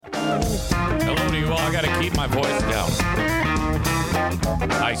Hello to you all. I got to keep my voice down.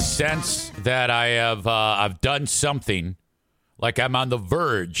 I sense that I've done something, like I'm on the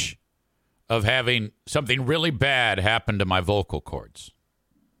verge of having something really bad happen to my vocal cords.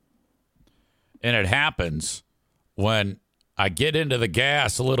 And it happens when I get into the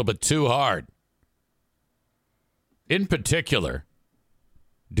gas a little bit too hard. In particular,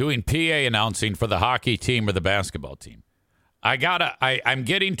 doing PA announcing for the hockey team or the basketball team. I'm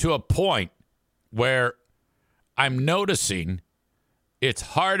getting to a point where I'm noticing it's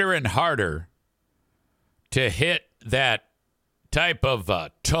harder and harder to hit that type of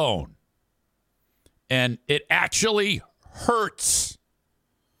tone. And it actually hurts.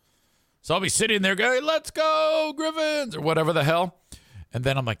 So I'll be sitting there going, let's go, Griffins, or whatever the hell. And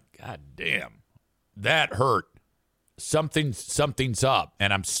then I'm like, God damn, that hurt. Something's up.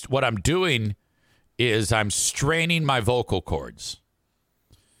 And what I'm doing is I'm straining my vocal cords.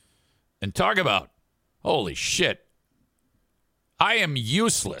 And talk about, holy shit, I am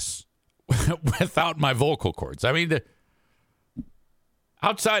useless without my vocal cords. I mean,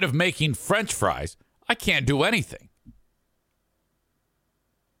 outside of making French fries, I can't do anything.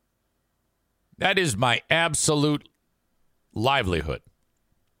 That is my absolute livelihood.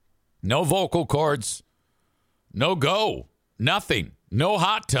 No vocal cords, no go, nothing, no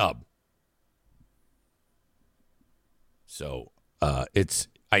hot tub. So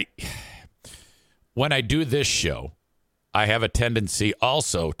when I do this show, I have a tendency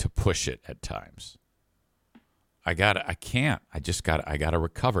also to push it at times. I gotta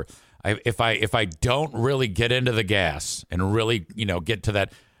recover. If I don't really get into the gas and really, get to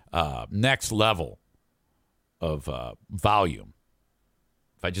that next level of volume,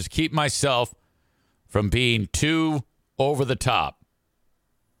 if I just keep myself from being too over the top,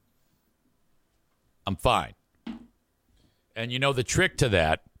 I'm fine. And the trick to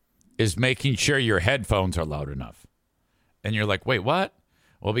that is making sure your headphones are loud enough. And you're like, wait, what?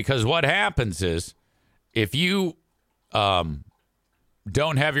 Well, because what happens is if you don't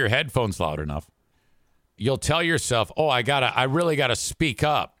have your headphones loud enough, you'll tell yourself, oh, I really gotta speak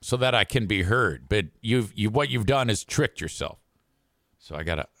up so that I can be heard. But what you've done is tricked yourself. So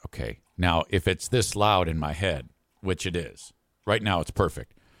okay. Now, if it's this loud in my head, which it is, right now it's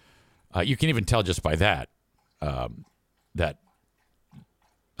perfect. You can even tell just by that, that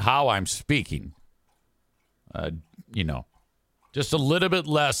how I'm speaking, just a little bit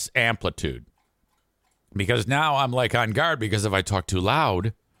less amplitude. Because now I'm like on guard, because if I talk too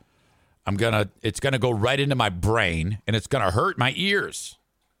loud, it's gonna go right into my brain and it's gonna hurt my ears.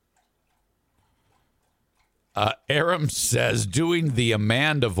 Aram says doing the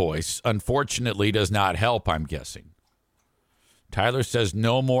Amanda voice unfortunately does not help, I'm guessing. Tyler says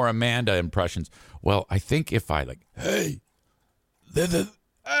no more Amanda impressions. Well, I think if I hey,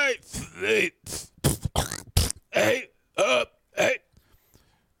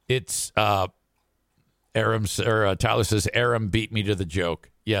 it's Tyler says Aram beat me to the joke.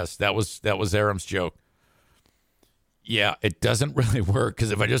 Yes, that was Aram's joke. Yeah, it doesn't really work,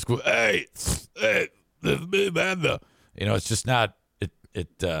 because if I just go, hey, this is me, Amanda, it's just not it.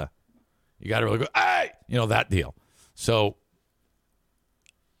 You got to really go, hey, that deal. So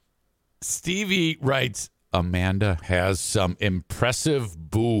Stevie writes, Amanda has some impressive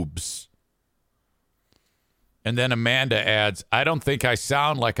boobs. And then Amanda adds, I don't think I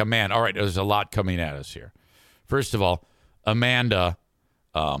sound like a man. All right, there's a lot coming at us here. First of all, Amanda,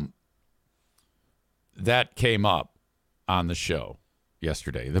 that came up on the show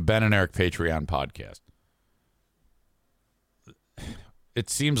yesterday, the Ben and Eric Patreon podcast. It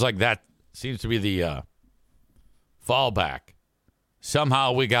seems like that seems to be the fallback.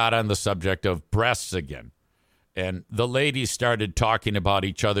 Somehow we got on the subject of breasts again. And the ladies started talking about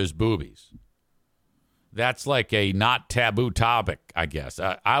each other's boobies. That's like a not taboo topic, I guess.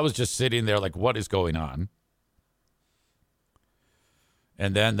 I was just sitting there like, what is going on?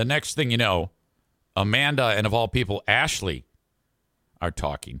 And then the next thing you know, Amanda and, of all people, Ashley are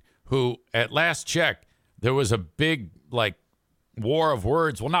talking, who, at last check, there was a big, war of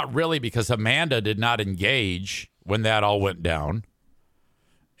words. Well, not really, because Amanda did not engage when that all went down.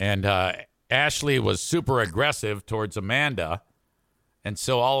 And Ashley was super aggressive towards Amanda. And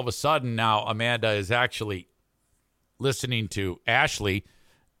so all of a sudden now Amanda is actually listening to Ashley,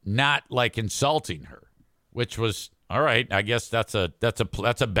 not insulting her, which was all right. I guess that's a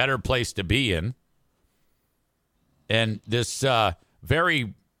better place to be in. And this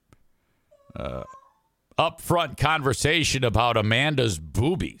very upfront conversation about Amanda's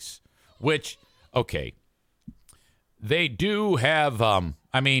boobies, which, okay, they do have,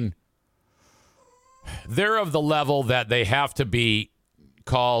 they're of the level that they have to be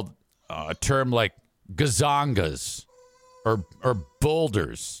called a term like gazongas or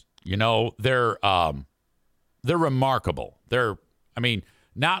boulders. You know, they're remarkable. They're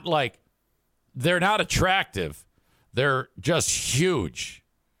not like they're not attractive. They're just huge.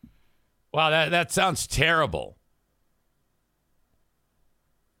 Wow, that sounds terrible.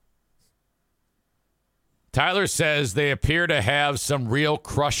 Tyler says they appear to have some real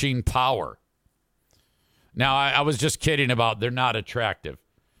crushing power. Now, I was just kidding about they're not attractive.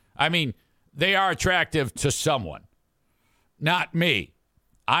 I mean, they are attractive to someone. Not me.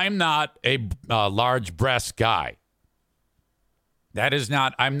 I'm not a large breast guy.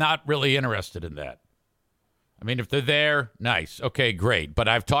 I'm not really interested in that. I mean, if they're there, nice. Okay, great. But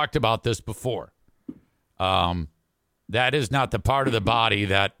I've talked about this before. That is not the part of the body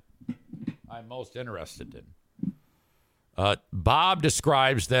that I'm most interested in. Bob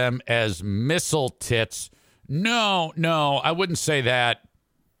describes them as missile tits. No, I wouldn't say that.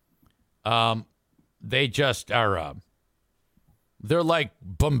 They just are, they're like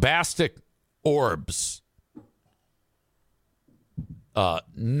bombastic orbs.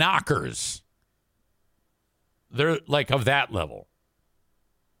 Knockers. They're like of that level.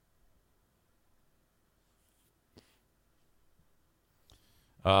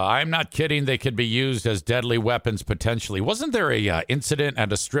 I'm not kidding. They could be used as deadly weapons potentially. Wasn't there a incident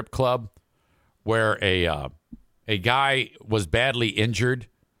at a strip club where a guy was badly injured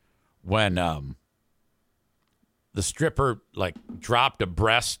when the stripper like dropped a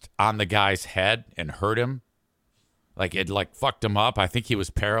breast on the guy's head and hurt him? Like it like fucked him up. I think he was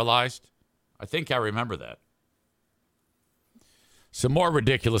paralyzed. I think I remember that. Some more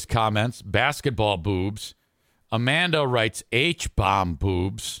ridiculous comments. Basketball boobs. Amanda writes H-bomb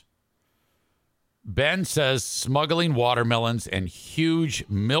boobs. Ben says smuggling watermelons and huge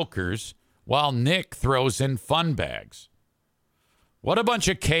milkers, while Nick throws in fun bags. What a bunch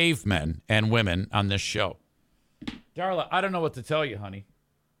of cavemen and women on this show. Darla, I don't know what to tell you, honey.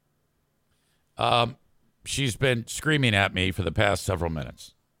 She's been screaming at me for the past several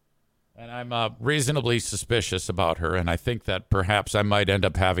minutes. And I'm reasonably suspicious about her, and I think that perhaps I might end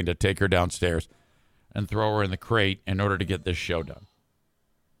up having to take her downstairs and throw her in the crate in order to get this show done.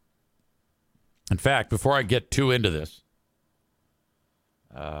 In fact, before I get too into this,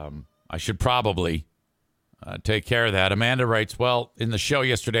 I should probably take care of that. Amanda writes, well, in the show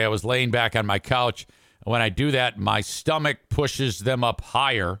yesterday, I was laying back on my couch. And when I do that, my stomach pushes them up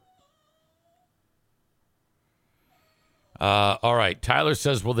higher. All right. Tyler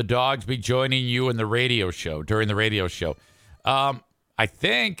says, will the dogs be joining you in the radio show, during the radio show? I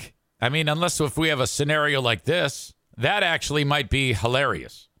think, unless if we have a scenario like this, that actually might be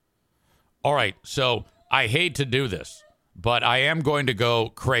hilarious. All right. So I hate to do this, but I am going to go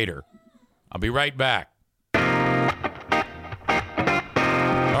crater. I'll be right back. All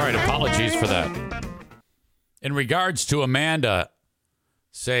right. Apologies for that. In regards to Amanda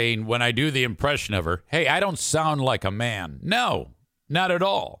saying when I do the impression of her, hey, I don't sound like a man. No, not at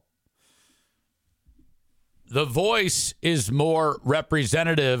all. The voice is more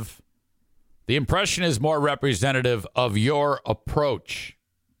representative. The impression is more representative of your approach.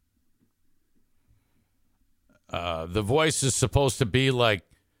 The voice is supposed to be like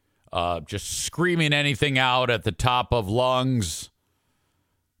just screaming anything out at the top of lungs.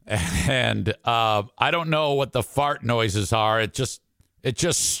 And I don't know what the fart noises are. It just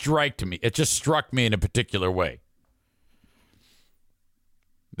struck me. It just struck me in a particular way.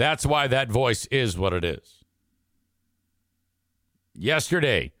 That's why that voice is what it is.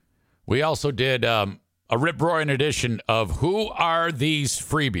 Yesterday, we also did a rip-roaring edition of Who Are These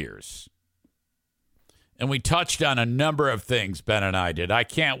Free Beers? And we touched on a number of things, Ben and I did. I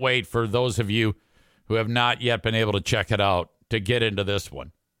can't wait for those of you who have not yet been able to check it out to get into this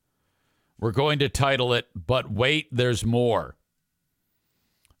one. We're going to title it, But Wait, There's More.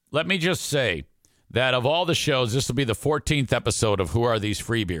 Let me just say that of all the shows, this will be the 14th episode of Who Are These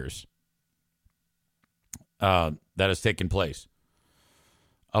Free Beers that has taken place.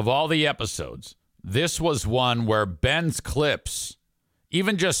 Of all the episodes, this was one where Ben's clips,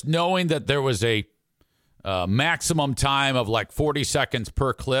 even just knowing that there was a maximum time of like 40 seconds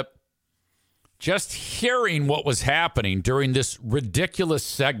per clip, just hearing what was happening during this ridiculous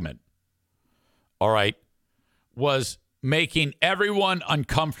segment, all right, was making everyone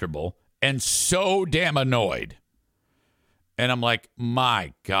uncomfortable and so damn annoyed. And I'm like,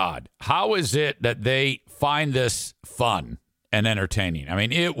 my God, how is it that they find this fun and entertaining?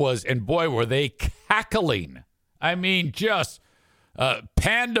 It was, and boy, were they cackling. Just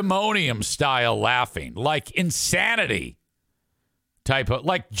pandemonium style laughing, like insanity type of,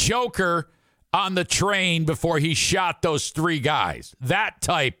 like Joker on the train before he shot those three guys. That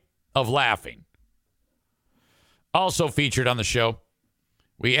type of laughing. Also featured on the show,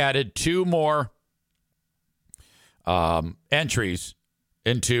 we added 2 more entries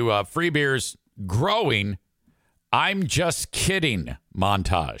into Free Beer's growing I'm Just Kidding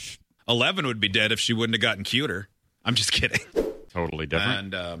montage. 11 would be dead if she wouldn't have gotten cuter. I'm just kidding. Totally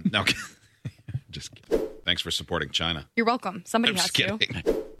different. And no, just kidding. Thanks for supporting China. You're welcome. Somebody has to.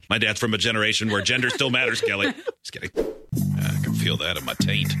 My dad's from a generation where gender still matters, Kelly. Just kidding. I can feel that in my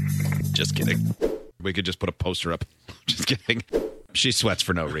taint. Just kidding. We could just put a poster up. Just kidding. She sweats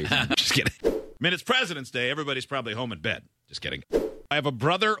for no reason. Just kidding. I mean, it's President's Day. Everybody's probably home in bed. Just kidding. I have a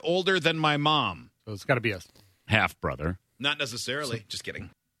brother older than my mom. So it's got to be a half-brother. Not necessarily. Just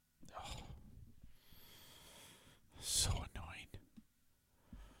kidding. So annoying.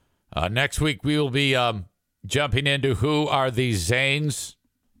 Next week, we will be jumping into Who Are These Zanes?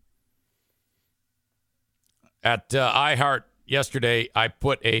 At iHeart yesterday, I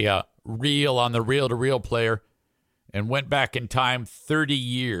put a reel on the reel-to-reel player and went back in time 30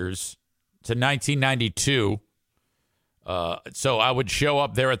 years to 1992. So I would show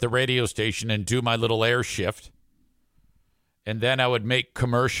up there at the radio station and do my little air shift. And then I would make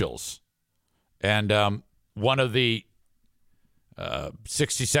commercials. And one of the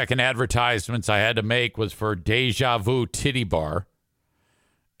 60-second advertisements I had to make was for Deja Vu Titty Bar,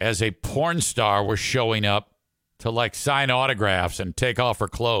 as a porn star was showing up to, like, sign autographs and take off her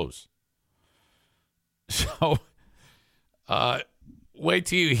clothes. So, wait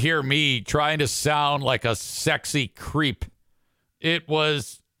till you hear me trying to sound like a sexy creep.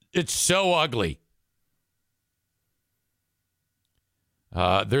 It's so ugly.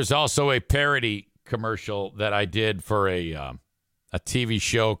 There's also a parody commercial that I did for a TV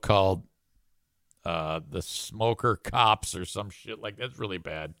show called The Smoker Cops or some shit like that's really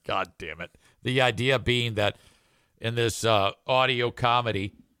bad. God damn it. The idea being that in this audio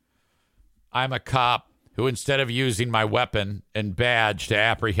comedy, I'm a cop who, instead of using my weapon and badge to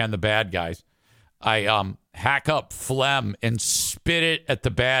apprehend the bad guys, I hack up phlegm and spit it at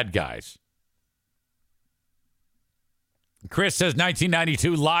the bad guys. Chris says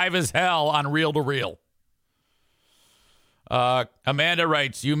 1992, live as hell on Reel to Reel. Amanda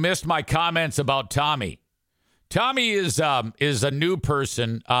writes, you missed my comments about Tommy. Tommy is a new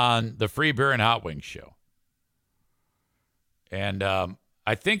person on the Free Beer and Hot Wings show. And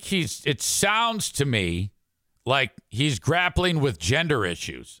I think it sounds to me like he's grappling with gender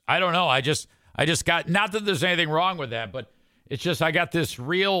issues. I don't know. I just got, not that there's anything wrong with that, but it's just I got this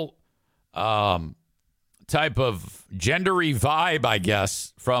real type of gendery vibe, I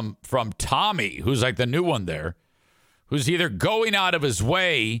guess, from Tommy, who's like the new one there, who's either going out of his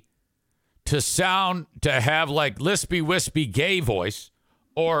way to have like lispy, wispy gay voice,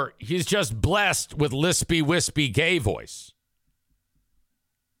 or he's just blessed with lispy, wispy gay voice.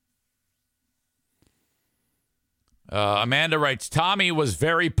 Amanda writes, Tommy was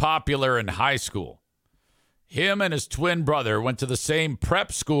very popular in high school. Him and his twin brother went to the same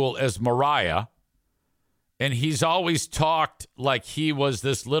prep school as Mariah, and he's always talked like he was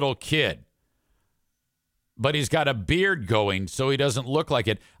this little kid. But he's got a beard going, so he doesn't look like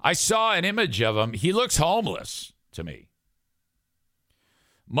it. I saw an image of him. He looks homeless to me.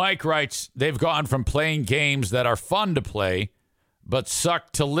 Mike writes, they've gone from playing games that are fun to play but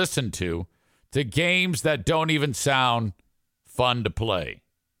suck to listen to games that don't even sound fun to play.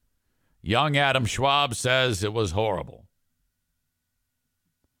 Young Adam Schwab says it was horrible.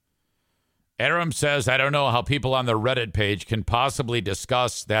 Aram says, I don't know how people on the Reddit page can possibly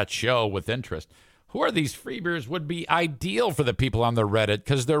discuss that show with interest. Who are these freebeers would be ideal for the people on the Reddit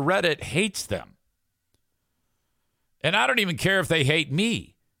because their Reddit hates them. And I don't even care if they hate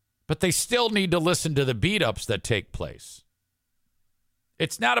me, but they still need to listen to the beat-ups that take place.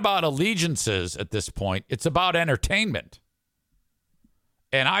 It's not about allegiances at this point. It's about entertainment.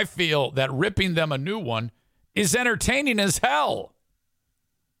 And I feel that ripping them a new one is entertaining as hell.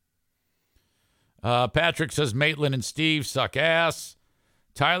 Patrick says Maitland and Steve suck ass.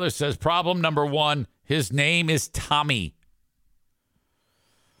 Tyler says problem number 1, his name is Tommy.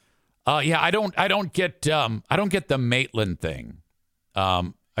 I don't get the Maitland thing.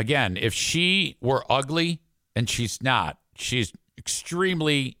 Again, if she were ugly, and she's not, she's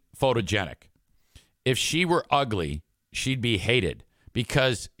extremely photogenic. If she were ugly, she'd be hated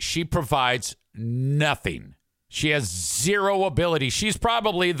because she provides nothing. She has zero ability. She's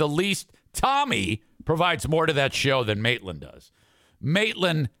probably the least. Tommy provides more to that show than Maitland does.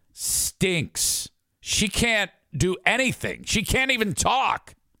 Maitland stinks. She can't do anything. She can't even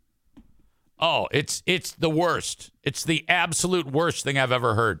talk. Oh, it's the worst. It's the absolute worst thing I've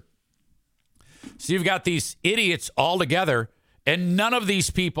ever heard. So you've got these idiots all together, And none of these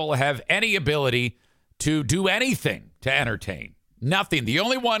people have any ability to do anything to entertain. Nothing. The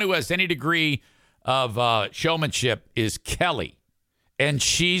only one who has any degree of showmanship is Kelly. And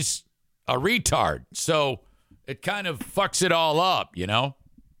she's a retard. So it kind of fucks it all up, you know?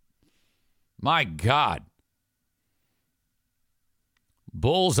 My God.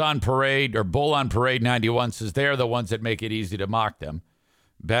 Bull on Parade 91 says they're the ones that make it easy to mock them.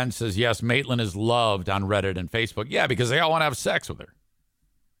 Ben says, yes, Maitland is loved on Reddit and Facebook. Yeah, because they all want to have sex with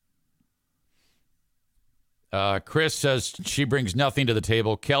her. Chris says she brings nothing to the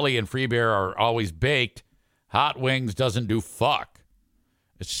table. Kelly and Freebear are always baked. Hot Wings doesn't do fuck.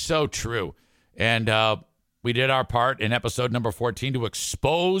 It's so true. And we did our part in episode number 14 to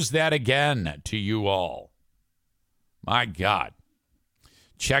expose that again to you all. My God.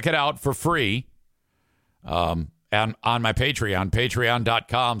 Check it out for free. And on my Patreon,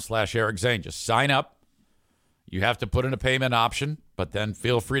 patreon.com/Eric Zane. Just sign up. You have to put in a payment option, but then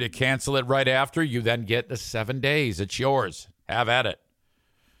feel free to cancel it right after. You then get the 7 days. It's yours. Have at it.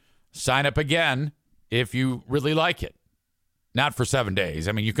 Sign up again if you really like it. Not for 7 days.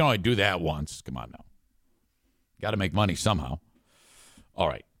 I mean, you can only do that once. Come on now. Got to make money somehow. All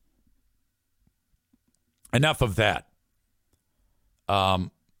right. Enough of that.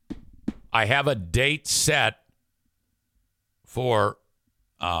 I have a date set for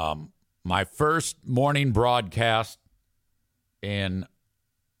my first morning broadcast in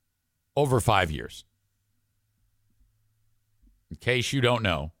over 5 years. In case you don't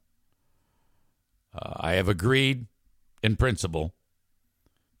know, I have agreed in principle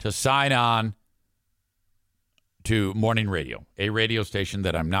to sign on to morning radio, a radio station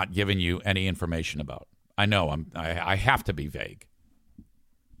that I'm not giving you any information about. I know I have to be vague,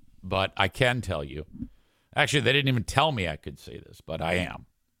 but I can tell you. Actually, they didn't even tell me I could say this, but I am.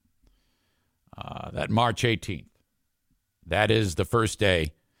 That March 18th, that is the first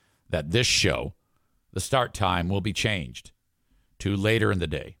day that this show, the start time, will be changed to later in the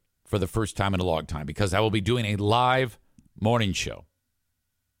day for the first time in a long time, because I will be doing a live morning show.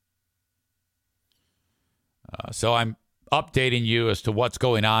 So I'm updating you as to what's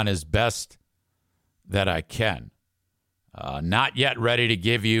going on as best that I can. Not yet ready to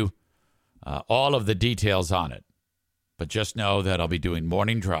give you all of the details on it, but just know that I'll be doing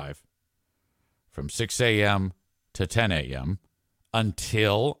morning drive from 6 a.m. to 10 a.m.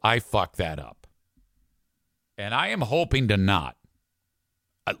 until I fuck that up. And I am hoping to not.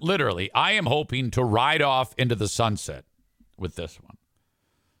 Literally, I am hoping to ride off into the sunset with this one.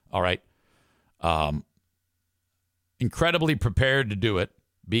 All right. Incredibly prepared to do it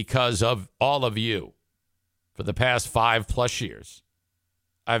because of all of you. For the past 5+ years,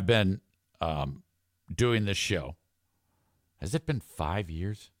 I've been doing this show. Has it been 5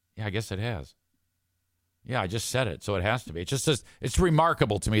 years? Yeah, I guess it has. Yeah, I just said it, so it has to be. It's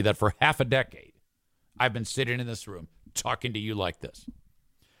remarkable to me that for half a decade, I've been sitting in this room talking to you like this.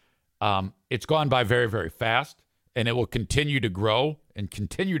 It's gone by very, very fast, and it will continue to grow and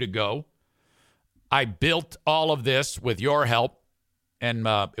continue to go. I built all of this with your help, and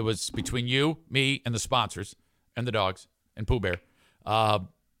it was between you, me, and the sponsors, and the dogs, and Pooh Bear.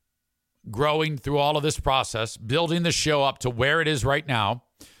 Growing through all of this process, building the show up to where it is right now,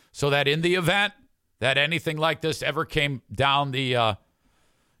 so that in the event that anything like this ever came down the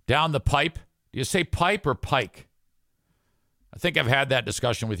pipe, do you say pipe or pike? I think I've had that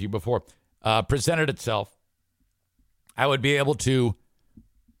discussion with you before. Presented itself, I would be able to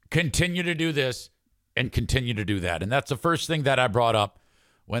continue to do this and continue to do that. And that's the first thing that I brought up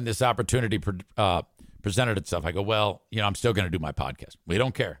when this opportunity presented itself. I go, well, I'm still going to do my podcast. We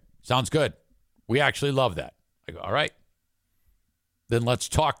don't care. Sounds good. We actually love that. I go, all right. Then let's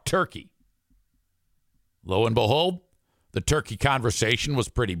talk turkey. Lo and behold, the turkey conversation was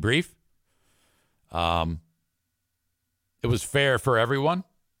pretty brief. It was fair for everyone,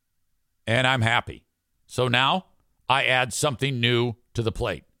 and I'm happy. So now I add something new to the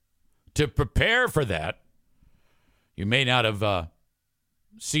plate. To prepare for that, you may not have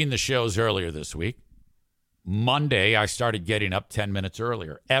seen the shows earlier this week. Monday, I started getting up 10 minutes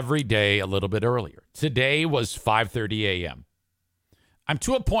earlier. Every day, a little bit earlier. Today was 5:30 a.m. I'm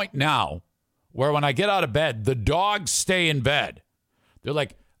to a point now where when I get out of bed, the dogs stay in bed. They're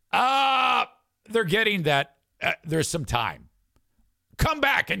like, they're getting that. There's some time. Come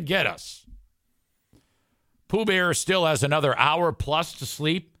back and get us. Pooh Bear still has another hour plus to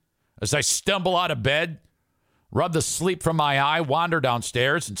sleep as I stumble out of bed, rub the sleep from my eye, wander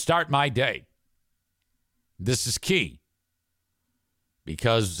downstairs, and start my day. This is key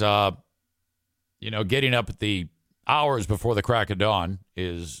because, getting up at the hours before the crack of dawn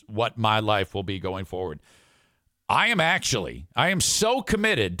is what my life will be going forward. I am so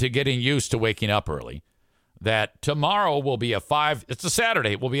committed to getting used to waking up early that tomorrow will be it's a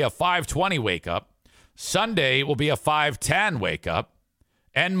Saturday, it will be a 5:20 wake up. Sunday will be a 5:10 wake up.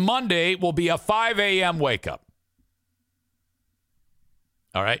 And Monday will be a 5 a.m. wake up.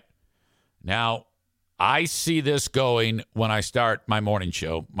 All right. Now, I see this going when I start my morning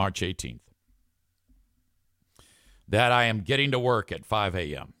show, March 18th, that I am getting to work at 5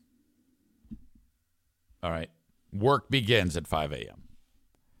 a.m. All right. Work begins at 5 a.m.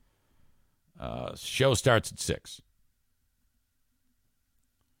 Show starts at 6.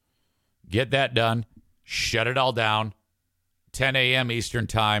 Get that done. Shut it all down. 10 a.m. Eastern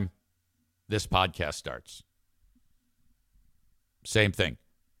time, this podcast starts. Same thing.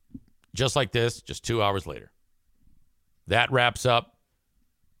 Just like this, just 2 hours later. That wraps up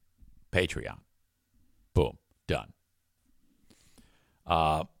Patreon. Boom. Done.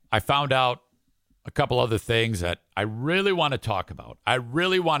 I found out a couple other things that I really want to talk about. I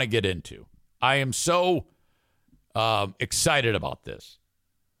really want to get into. I am so excited about this.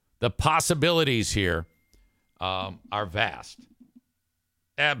 The possibilities here are vast.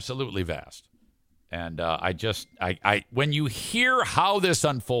 Absolutely vast. And I when you hear how this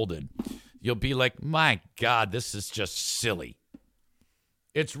unfolded, you'll be like, my God, this is just silly.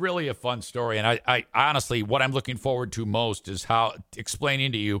 It's really a fun story. And I honestly, what I'm looking forward to most is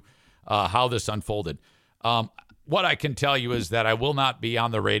explaining to you how this unfolded. What I can tell you is that I will not be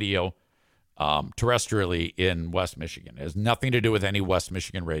on the radio terrestrially in West Michigan. It has nothing to do with any West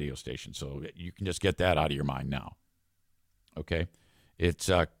Michigan radio station. So you can just get that out of your mind now. Okay?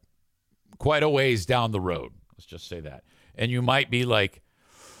 It's quite a ways down the road. Let's just say that. And you might be like,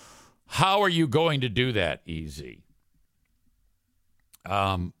 how are you going to do that, EZ?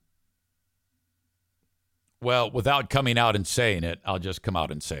 Well, without coming out and saying it, I'll just come out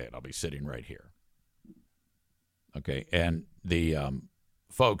and say it. I'll be sitting right here. Okay? And the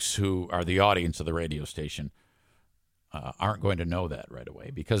folks who are the audience of the radio station aren't going to know that right away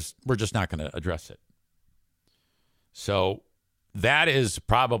because we're just not going to address it. So that is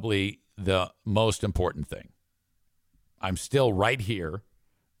probably the most important thing. I'm still right here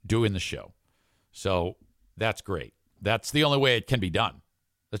doing the show. So that's great. That's the only way it can be done.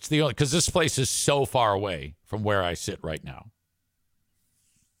 That's the only, because this place is so far away from where I sit right now.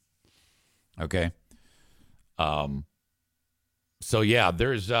 Okay. So yeah,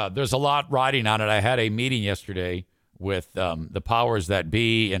 there's a lot riding on it. I had a meeting yesterday with the powers that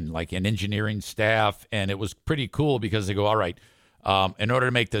be and like an engineering staff, and it was pretty cool because they go, all right, in order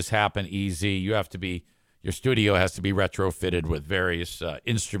to make this happen easy, your studio has to be retrofitted with various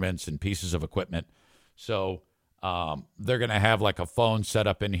instruments and pieces of equipment. So they're going to have like a phone set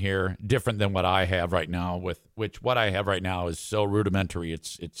up in here, different than what I have right now, what I have right now is so rudimentary.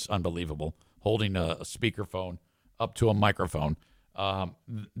 It's unbelievable. Holding a speakerphone up to a microphone.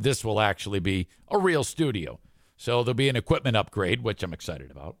 This will actually be a real studio. So there'll be an equipment upgrade, which I'm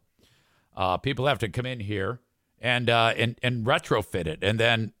excited about. People have to come in here and retrofit it. And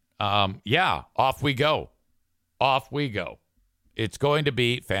then, off we go. Off we go. It's going to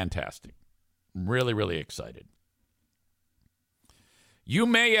be fantastic. I'm really, really excited. You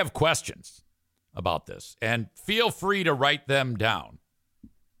may have questions about this, and feel free to write them down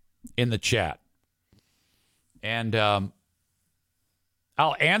in the chat. And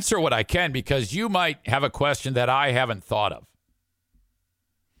I'll answer what I can because you might have a question that I haven't thought of.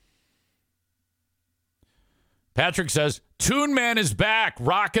 Patrick says, Toon Man is back,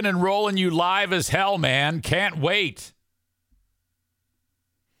 rocking and rolling you live as hell, man. Can't wait.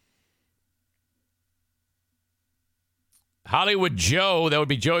 Hollywood Joe, that would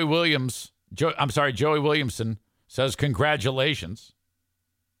be Joey Williams. Joey Williamson says, congratulations.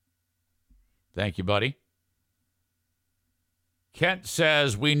 Thank you, buddy. Kent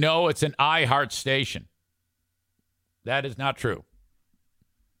says, we know it's an iHeart station. That is not true.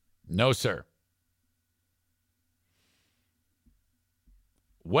 No, sir.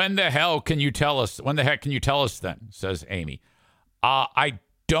 When the heck can you tell us then, says Amy. I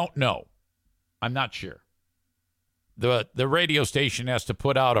don't know. I'm not sure. The radio station has to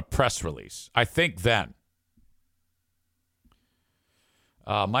put out a press release. I think then.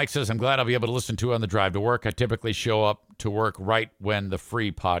 Mike says, I'm glad I'll be able to listen to it on the drive to work. I typically show up to work right when the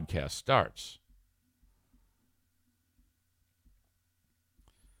free podcast starts.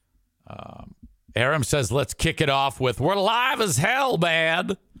 Aram says, let's kick it off with, we're live as hell,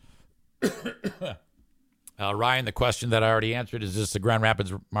 man. Ryan, the question that I already answered, is this the Grand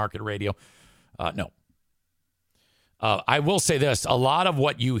Rapids Market Radio? No. I will say this. A lot of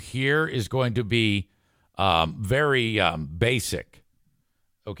what you hear is going to be very basic.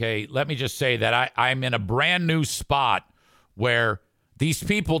 Okay, let me just say that I'm in a brand new spot where these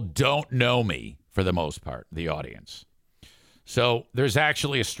people don't know me for the most part, the audience. So there's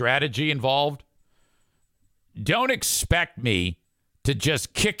actually a strategy involved. Don't expect me to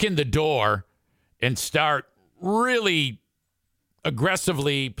just kick in the door and start really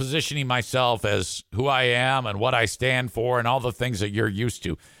aggressively positioning myself as who I am and what I stand for and all the things that you're used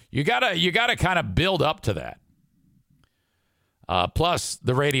to. You gotta kind of build up to that. Plus,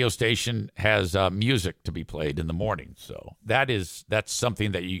 the radio station has music to be played in the morning, so that's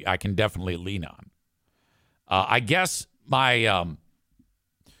something that I can definitely lean on. I guess my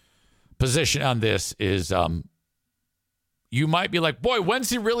position on this is you might be like, boy, when's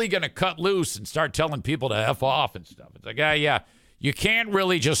he really going to cut loose and start telling people to F off and stuff? It's like, yeah. You can't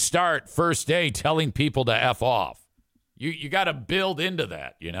really just start first day telling people to F off. You got to build into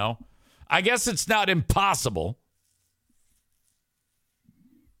that, you know? I guess it's not impossible.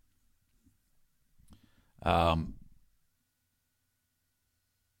 Aram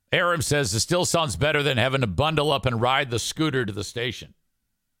says, it still sounds better than having to bundle up and ride the scooter to the station.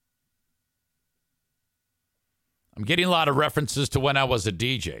 I'm getting a lot of references to when I was a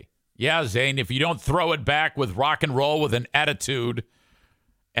DJ. Yeah, Zane, if you don't throw it back with rock and roll with an attitude,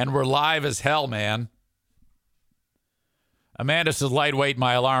 and we're live as hell, man. Amanda says, lightweight,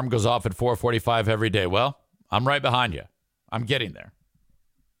 my alarm goes off at 4:45 every day. Well, I'm right behind you. I'm getting there.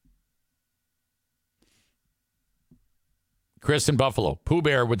 Chris in Buffalo. Pooh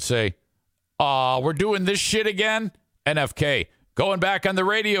Bear would say, we're doing this shit again? NFK, going back on the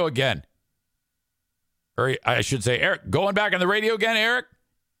radio again. Or I should say, Eric, going back on the radio again, Eric?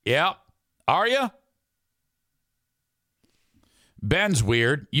 Yeah. Are you? Ben's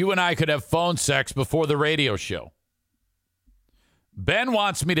weird. You and I could have phone sex before the radio show. Ben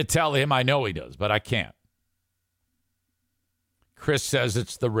wants me to tell him I know he does, but I can't. Chris says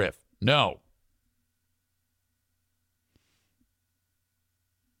it's the riff. No.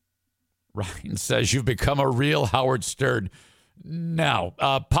 Ryan says you've become a real Howard Stern. No.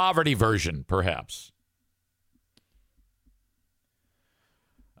 Poverty version, perhaps.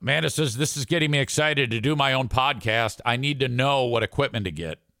 Amanda says, this is getting me excited to do my own podcast. I need to know what equipment to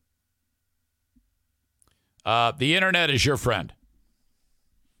get. The internet is your friend.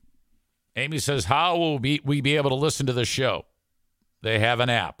 Amy says, how will we be able to listen to the show? They have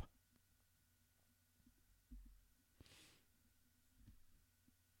an app.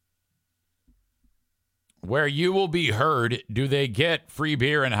 Where you will be heard, do they get free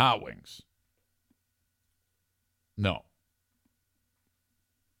beer and hot wings? No.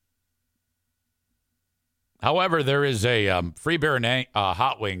 However, there is a free beer and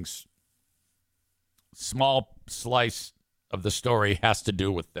hot wings. Small slice of the story has to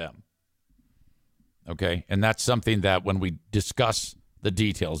do with them. Okay? And that's something that when we discuss the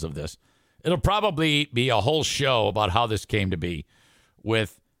details of this, it'll probably be a whole show about how this came to be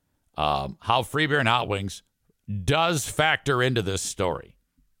with how free beer and hot wings does factor into this story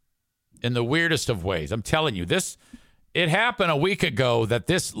in the weirdest of ways. I'm telling you, it happened a week ago that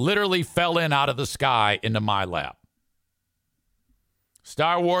this literally fell in out of the sky into my lap.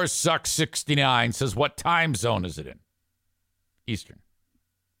 Star Wars Sucks 69 says, what time zone is it in? Eastern.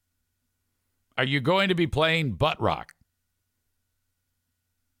 Are you going to be playing butt rock?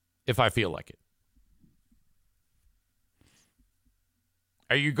 If I feel like it.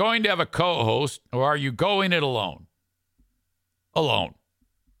 Are you going to have a co-host, or are you going it alone? Alone.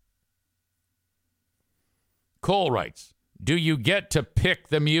 Cole writes, do you get to pick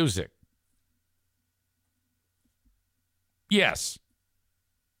the music? Yes.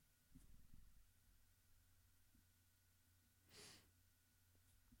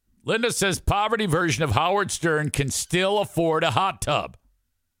 Linda says poverty version of Howard Stern can still afford a hot tub.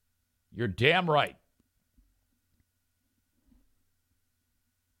 You're damn right.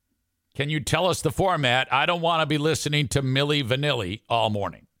 Can you tell us the format? I don't want to be listening to Milli Vanilli all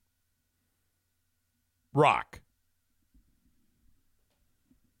morning. Rock.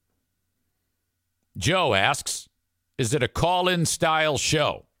 Joe asks, is it a call-in style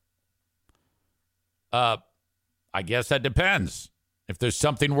show? I guess that depends. If there's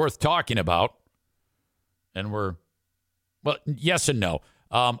something worth talking about, and yes and no.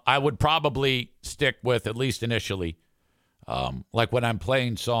 I would probably stick with, at least initially, like when I'm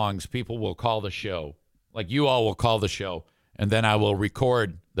playing songs, people will call the show. Like you all will call the show, and then I will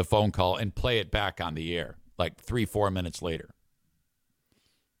record the phone call and play it back on the air, like 3-4 minutes later.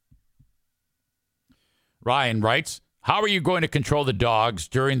 Ryan writes, how are you going to control the dogs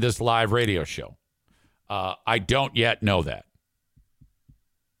during this live radio show? I don't yet know that.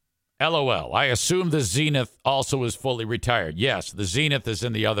 LOL. I assume the Zenith also is fully retired. Yes, the Zenith is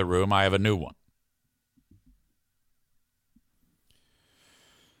in the other room. I have a new one.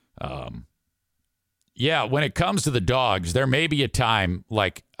 Yeah, when it comes to the dogs, there may be a time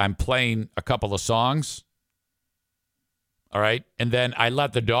like I'm playing a couple of songs. All right. And then I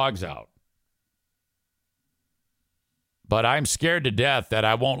let the dogs out. But I'm scared to death that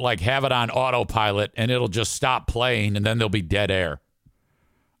I won't like have it on autopilot and it'll just stop playing and then there'll be dead air.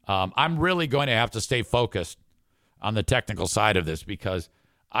 I'm really going to have to stay focused on the technical side of this because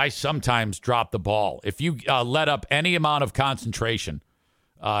I sometimes drop the ball. If you let up any amount of concentration,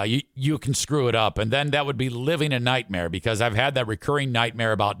 you can screw it up. And then that would be living a nightmare because I've had that recurring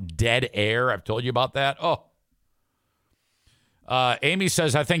nightmare about dead air. I've told you about that. Oh. Amy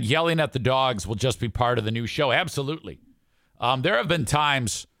says, I think yelling at the dogs will just be part of the new show. Absolutely. There have been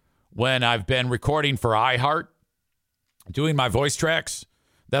times when I've been recording for iHeart, doing my voice tracks,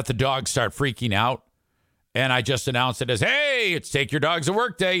 that the dogs start freaking out. And I just announce it as, hey, it's Take Your Dogs to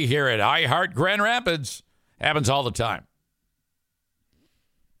Work Day here at iHeart Grand Rapids. Happens all the time.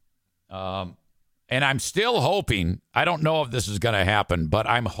 And I'm still hoping, I don't know if this is going to happen, but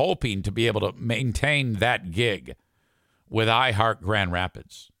I'm hoping to be able to maintain that gig with iHeart Grand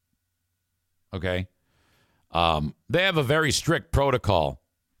Rapids. Okay? They have a very strict protocol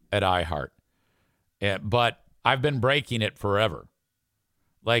at iHeart, but I've been breaking it forever.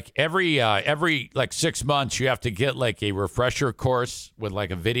 Like every 6 months, you have to get like a refresher course with like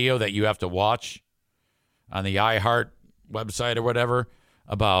a video that you have to watch on the iHeart website or whatever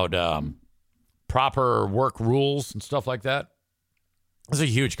about proper work rules and stuff like that. It's a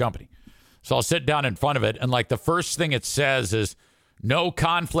huge company. So I'll sit down in front of it, and like the first thing it says is no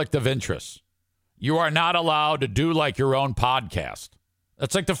conflict of interest. You are not allowed to do like your own podcast.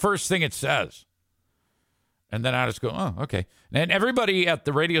 That's like the first thing it says. And then I just go, oh, okay. And everybody at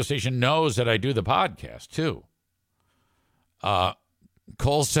the radio station knows that I do the podcast too.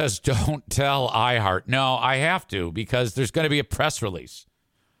 Cole says, don't tell iHeart. No, I have to because there's going to be a press release.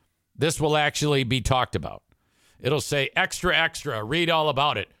 This will actually be talked about. It'll say extra, extra, read all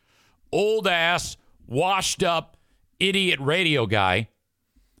about it. Old ass, washed up, idiot radio guy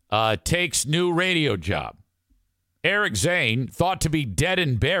takes new radio job. Eric Zane, thought to be dead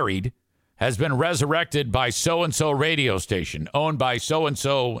and buried, has been resurrected by so-and-so radio station, owned by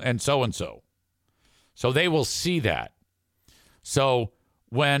so-and-so and so-and-so. So they will see that. So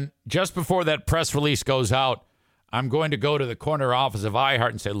when, just before that press release goes out, I'm going to go to the corner office of iHeart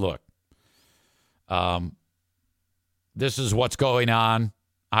and say, look, this is what's going on.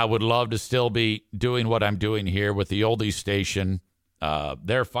 I would love to still be doing what I'm doing here with the oldies station.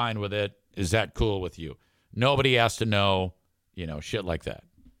 They're fine with it. Is that cool with you? Nobody has to know, shit like that.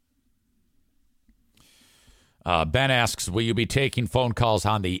 Ben asks, will you be taking phone calls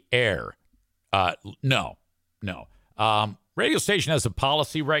on the air? No. Radio station has a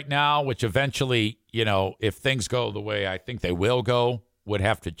policy right now, which eventually, if things go the way I think they will go, would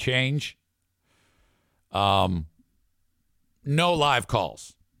have to change. No live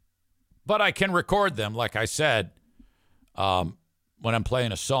calls. But I can record them, like I said, when I'm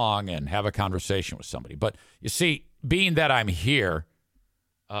playing a song and have a conversation with somebody. But you see, being that I'm here,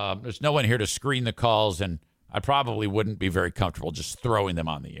 there's no one here to screen the calls, and I probably wouldn't be very comfortable just throwing them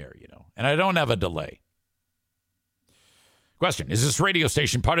on the air, And I don't have a delay. Question, is this radio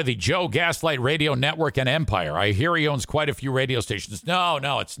station part of the Joe Gaslight Radio Network and Empire? I hear he owns quite a few radio stations. No,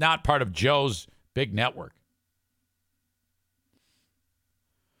 it's not part of Joe's big network.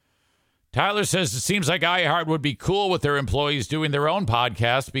 Tyler says, it seems like iHeart would be cool with their employees doing their own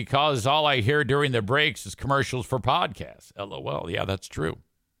podcast because all I hear during the breaks is commercials for podcasts. LOL. Yeah, that's true.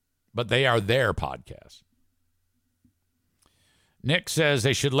 But they are their podcasts. Nick says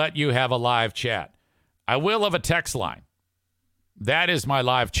they should let you have a live chat. I will have a text line. That is my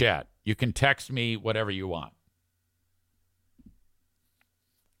live chat. You can text me whatever you want.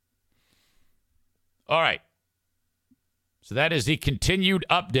 All right. So that is the continued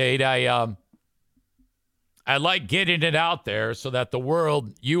update. I like getting it out there so that the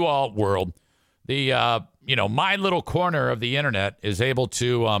world, my little corner of the internet is able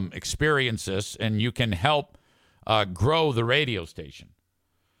to experience this, and you can help grow the radio station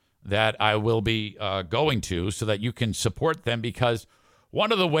that I will be going to so that you can support them, because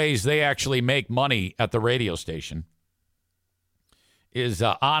one of the ways they actually make money at the radio station is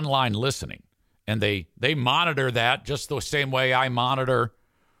online listening. And they monitor that just the same way I monitor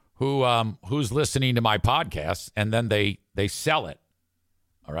who's listening to my podcast, and then they sell it.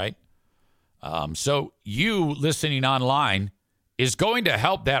 All right? So you listening online is going to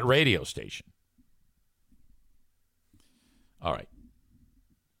help that radio station. All right.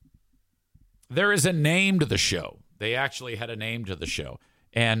 there is a name to the show. They actually had a name to the show.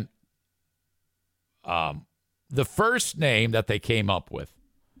 And the first name that they came up with,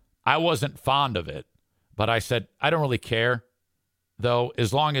 I wasn't fond of it, but I said, I don't really care, though,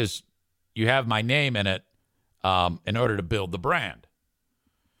 as long as you have my name in it in order to build the brand.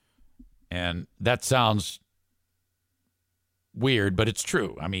 And that sounds weird, but it's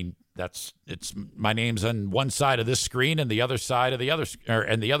true. I mean, it's my name's on one side of this screen and the other side of the other,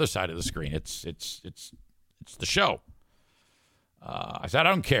 and the other side of the screen. It's the show. I said, I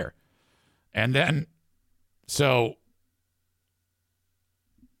don't care. And then, so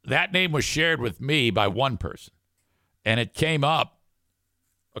that name was shared with me by one person, and it came up.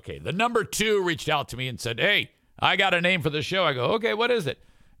 Okay, the number 2 reached out to me and said, hey, I got a name for the show. I go, okay, what is it?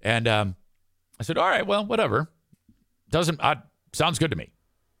 And I said, all right, well, whatever. Sounds good to me.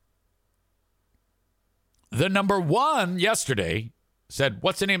 The number 1 yesterday said,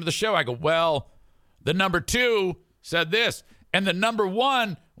 what's the name of the show? I go, well, the number 2 said this. And the number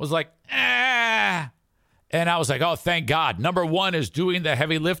 1 was like, ah. And I was like, oh, thank God. Number 1 is doing the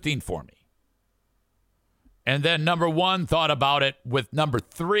heavy lifting for me. And then number 1 thought about it with number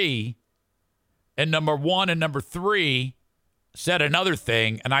 3. And number 1 and number 3 said another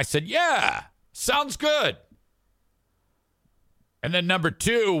thing. And I said, yeah, sounds good. And then number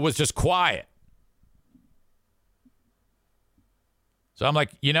 2 was just quiet. So I'm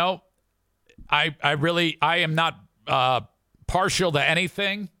like, I am not partial to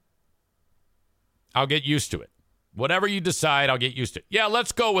anything. I'll get used to it. Whatever you decide, I'll get used to it. Yeah,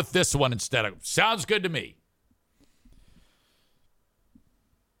 let's go with this one instead of. Sounds good to me.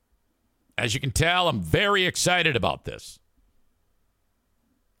 As you can tell, I'm very excited about this.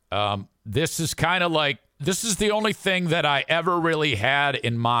 This is kind of like, this is the only thing that I ever really had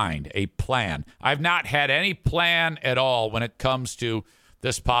in mind, a plan. I've not had any plan at all when it comes to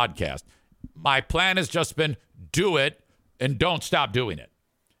this podcast. My plan has just been do it and don't stop doing it.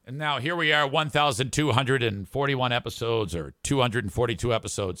 And now here we are, 1,241 episodes or 242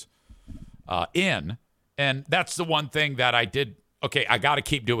 episodes in. And that's the one thing that I did. Okay, I got to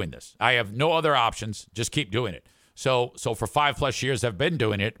keep doing this. I have no other options. Just keep doing it. So for 5+ years, I've been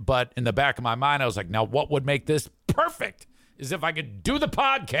doing it. But in the back of my mind, I was like, now what would make this perfect is if I could do the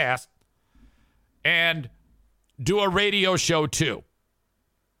podcast and do a radio show too.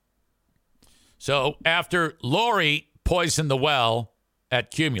 So after Lori poisoned the well at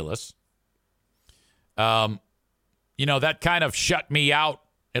Cumulus, that kind of shut me out,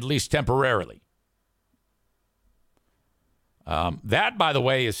 at least temporarily. That, by the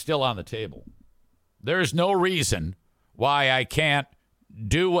way, is still on the table. There's no reason why I can't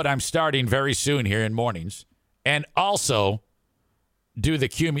do what I'm starting very soon here in mornings and also do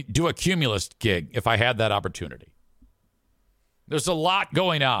a Cumulus gig if I had that opportunity. There's a lot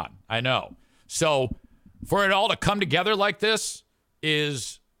going on, I know. So for it all to come together like this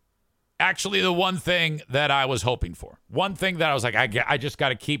is actually the one thing that I was hoping for. One thing that I was like, I just got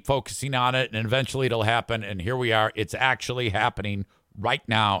to keep focusing on it, and eventually it'll happen. And here we are. It's actually happening right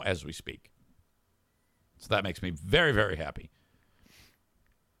now as we speak. So that makes me very, very happy.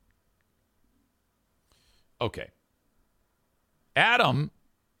 Okay. Adam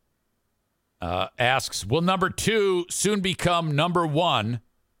asks, will number 2 soon become number 1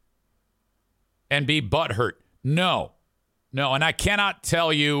 and be butthurt? No, and I cannot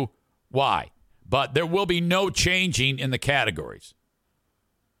tell you why, but there will be no changing in the categories.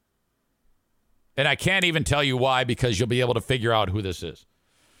 And I can't even tell you why, because you'll be able to figure out who this is.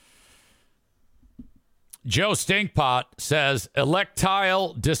 Joe Stinkpot says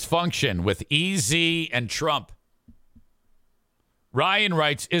electile dysfunction with EZ and Trump. Ryan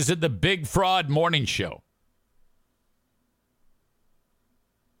writes, is it the Big Fraud Morning Show?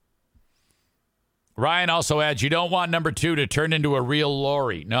 Ryan also adds, you don't want number 2 to turn into a real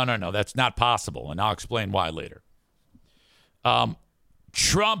Lori. No, that's not possible, and I'll explain why later.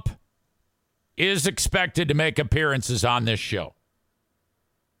 Trump is expected to make appearances on this show.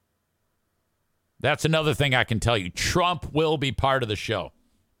 That's another thing I can tell you. Trump will be part of the show.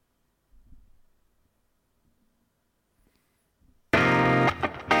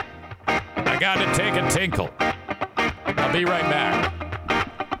 I got to take a tinkle. I'll be right back.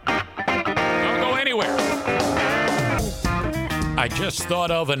 Don't go anywhere. I just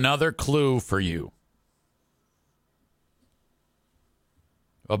thought of another clue for you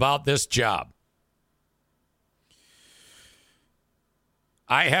about this job.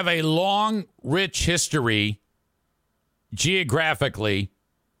 I have a long, rich history geographically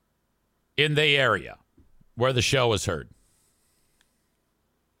in the area where the show is heard.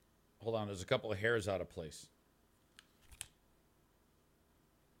 Hold on, there's a couple of hairs out of place.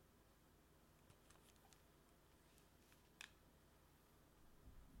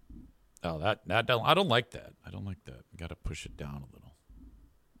 Oh, I don't like that. I don't like that. We got to push it down a little.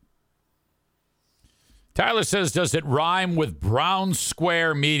 Tyler says, does it rhyme with Brown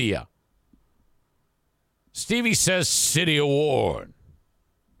Square Media? Stevie says City of Warren.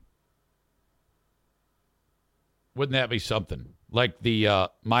 Wouldn't that be something? Like the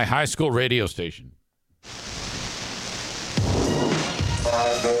my high school radio station.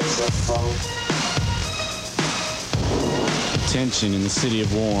 Attention in the city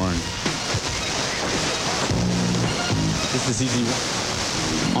of Warren. This is Easy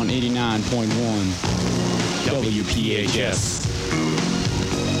on 89.1 WPHS.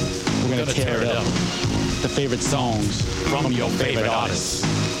 We're going to tear it up. The favorite songs from your favorite artists.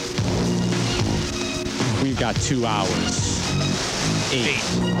 We've got 2 hours. 8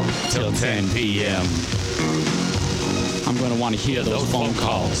 till 10 p.m. I'm going to want to hear those phone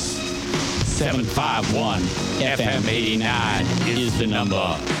calls. 751 FM 89 is the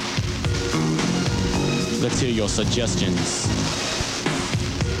number. Let's hear your suggestions.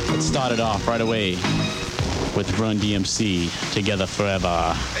 Let's start it off right away with Run DMC, Together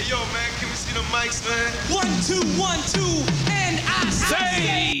Forever. Hey, yo, man, can we see the mics, man? 1, 2, 1, 2, and I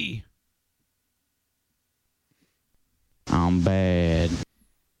say. I'm bad.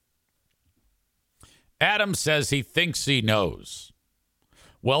 Adam says he thinks he knows.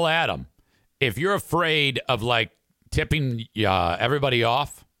 Well, Adam, if you're afraid of, like, tipping everybody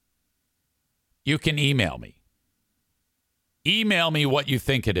off, you can email me. Email me what you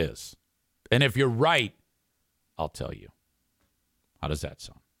think it is. And if you're right, I'll tell you. How does that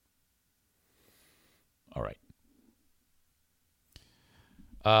sound? All right.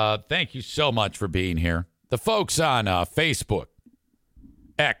 Thank you so much for being here. The folks on Facebook,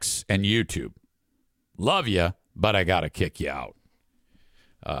 X, and YouTube, love you, but I got to kick you out.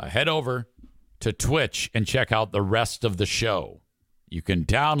 Head over to Twitch and check out the rest of the show. You can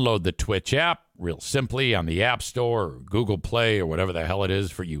download the Twitch app real simply on the App Store or Google Play or whatever the hell it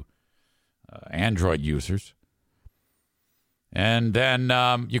is for you Android users. And then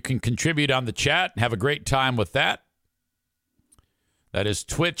you can contribute on the chat and have a great time with that. That is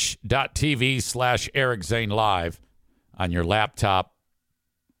twitch.tv/Eric Zane Live on your laptop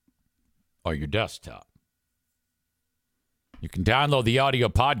or your desktop. You can download the audio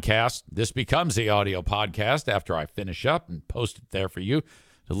podcast. This becomes the audio podcast after I finish up and post it there for you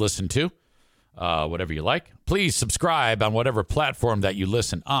to listen to, whatever you like. Please subscribe on whatever platform that you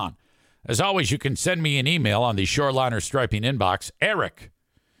listen on. As always, you can send me an email on the Shoreliner Striping inbox,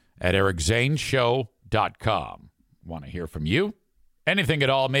 eric@ericzaneshow.com. Want to hear from you? Anything at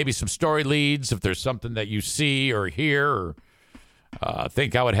all, maybe some story leads, if there's something that you see or hear or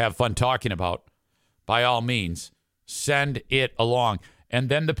think I would have fun talking about, by all means, send it along. And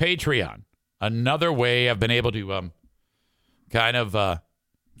then the Patreon. Another way I've been able to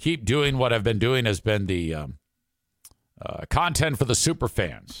keep doing what I've been doing has been the content for the super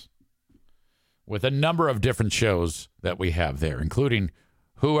fans with a number of different shows that we have there, including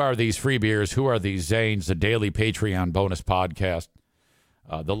Who Are These Free Beers, Who Are These Zanes, the daily Patreon bonus podcast,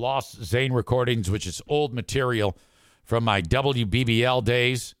 the Lost Zane recordings, which is old material from my WBBL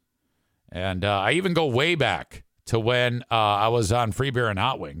days. And I even go way back to when I was on Free Beer and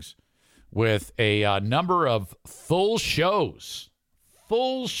Hot Wings with a number of full shows.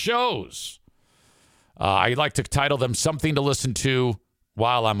 I like to title them Something to Listen to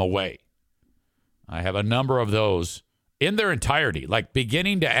While I'm Away. I have a number of those in their entirety, like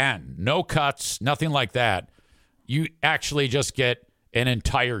beginning to end. No cuts, nothing like that. You actually just get an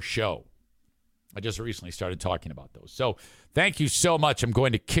entire show. I just recently started talking about those. So thank you so much. I'm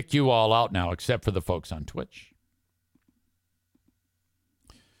going to kick you all out now, except for the folks on Twitch.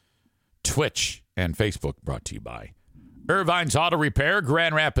 Twitch and Facebook brought to you by Irvine's Auto Repair,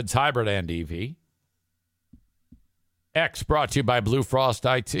 Grand Rapids Hybrid and EV. X brought to you by Blue Frost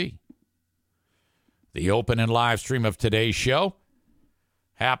IT. The open and live stream of today's show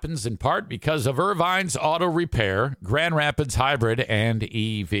happens in part because of Irvine's Auto Repair, Grand Rapids Hybrid and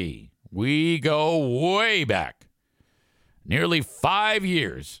EV. We go way back. Nearly 5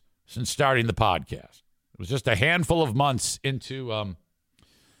 years since starting the podcast. It was just a handful of months into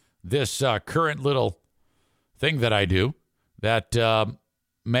this current little thing that I do that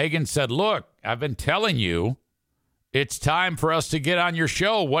Megan said, look, I've been telling you it's time for us to get on your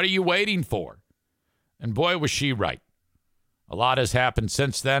show. What are you waiting for? And boy, was she right. A lot has happened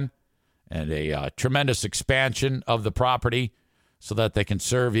since then, and a tremendous expansion of the property so that they can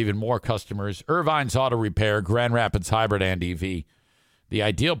serve even more customers. Irvine's Auto Repair, Grand Rapids Hybrid and EV, the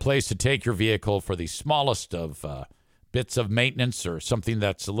ideal place to take your vehicle for the smallest of bits of maintenance or something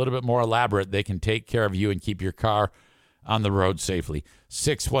that's a little bit more elaborate. They can take care of you and keep your car on the road safely.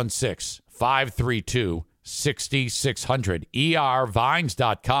 616-532-6600.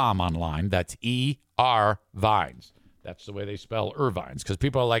 ervines.com online. That's ER-Vines. That's the way they spell Irvines. Because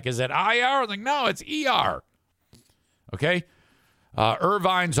people are like, is it IR? I'm like, no, it's ER. Okay?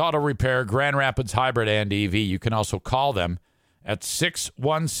 Irvine's Auto Repair, Grand Rapids Hybrid and EV. You can also call them at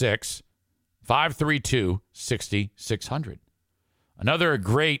 616-532-6600. Another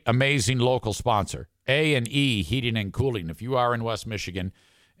great, amazing local sponsor, A&E Heating and Cooling. If you are in West Michigan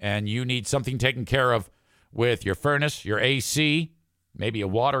and you need something taken care of with your furnace, your AC, maybe a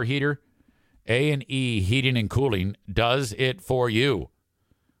water heater, A&E Heating and Cooling does it for you.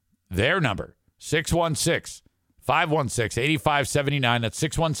 Their number, 616-516-8579. That's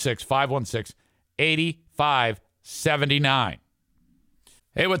 616-516-8579.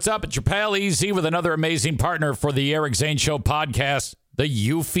 Hey, what's up? It's your pal EZ with another amazing partner for the Eric Zane Show podcast, the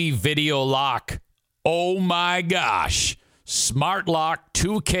Eufy Video Lock. Oh my gosh. Smart lock,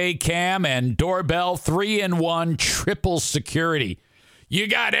 2K cam, and doorbell, 3-in-1 triple security. You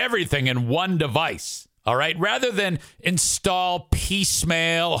got everything in one device. All right. Rather than install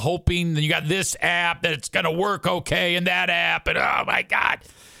piecemeal, hoping that you got this app that it's going to work okay and that app. And oh my God.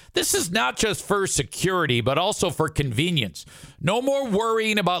 This is not just for security, but also for convenience. No more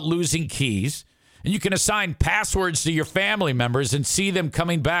worrying about losing keys. And you can assign passwords to your family members and see them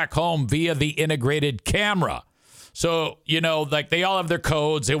coming back home via the integrated camera. So, you know, like they all have their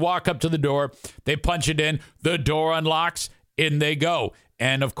codes. They walk up to the door. They punch it in. The door unlocks. In they go.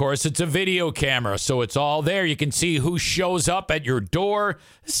 And, of course, it's a video camera, so it's all there. You can see who shows up at your door.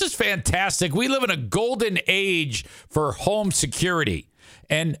 This is fantastic. We live in a golden age for home security.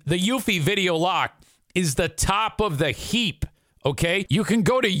 And the Eufy Video Lock is the top of the heap, okay? You can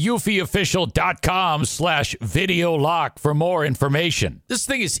go to eufyofficial.com/video lock for more information. This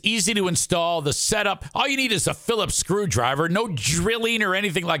thing is easy to install. The setup, all you need is a Phillips screwdriver, no drilling or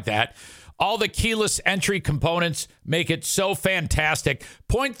anything like that. All the keyless entry components make it so fantastic.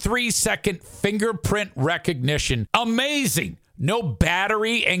 0.3-second fingerprint recognition. Amazing. No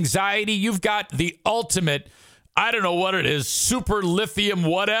battery anxiety. You've got the ultimate, I don't know what it is, super lithium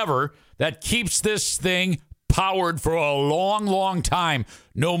whatever that keeps this thing powered for a long, long time.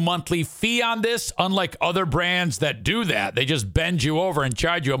 No monthly fee on this, unlike other brands that do that. They just bend you over and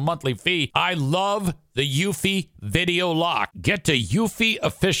charge you a monthly fee. I love the Eufy Video Lock. Get to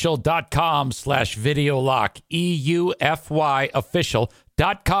eufyofficial.com/video lock. EUFY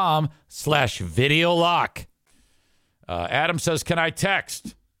official.com/video lock. Adam says, can I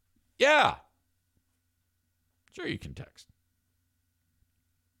text? Yeah. Sure, you can text.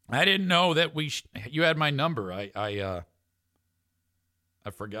 I didn't know that you had my number. I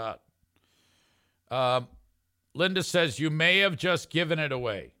forgot. Linda says you may have just given it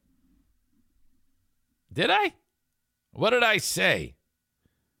away. Did I? What did I say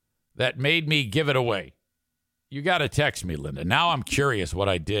that made me give it away? You got to text me, Linda. Now I'm curious what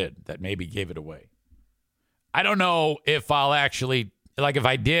I did that maybe gave it away. I don't know if I'll actually, like if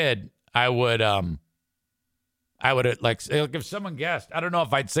I did, I would like if someone guessed, I don't know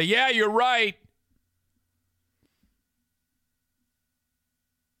if I'd say, yeah, you're right.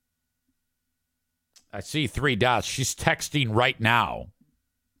 I see 3 dots. She's texting right now.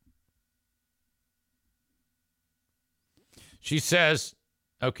 She says,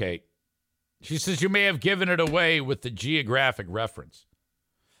 okay. She says, you may have given it away with the geographic reference.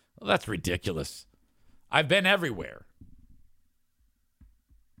 Well, that's ridiculous. I've been everywhere.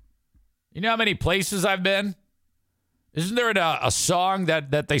 You know how many places I've been? Isn't there a song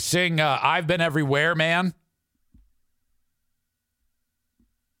that they sing, I've been everywhere, man?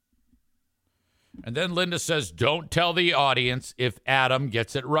 And then Linda says, don't tell the audience if Adam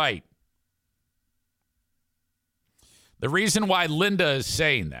gets it right. The reason why Linda is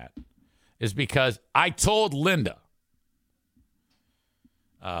saying that is because I told Linda,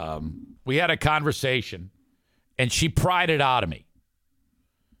 we had a conversation, and she pried it out of me.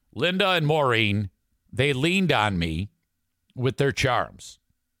 Linda and Maureen, they leaned on me with their charms.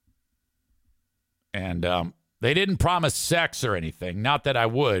 And they didn't promise sex or anything. Not that I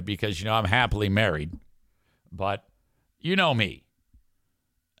would, because, you know, I'm happily married. But you know me.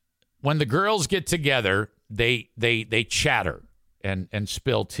 When the girls get together, they chatter and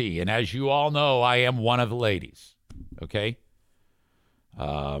spill tea. And as you all know, I am one of the ladies. Okay?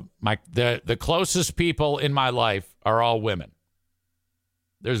 The closest people in my life are all women.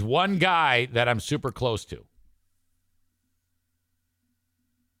 There's one guy that I'm super close to.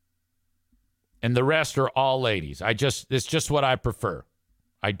 And the rest are all ladies. It's just what I prefer.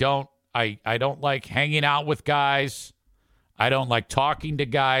 I don't like hanging out with guys. I don't like talking to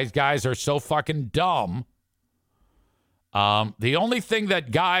guys. Guys are so fucking dumb. The only thing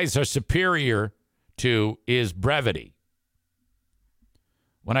that guys are superior to is brevity.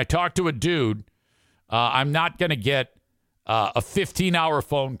 When I talk to a dude, I'm not going to get a 15-hour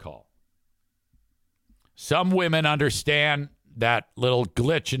phone call. Some women understand that little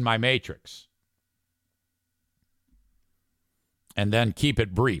glitch in my matrix and then keep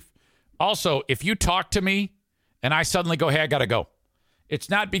it brief. Also, if you talk to me and I suddenly go, hey, I got to go, it's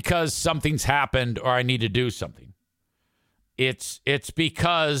not because something's happened or I need to do something. It's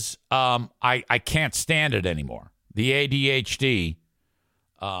because I can't stand it anymore. The ADHD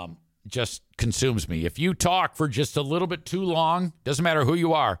just consumes me. If you talk for just a little bit too long, doesn't matter who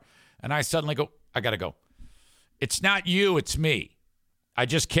you are, and I suddenly go, I got to go. It's not you, it's me. I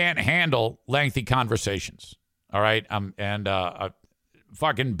just can't handle lengthy conversations. All right?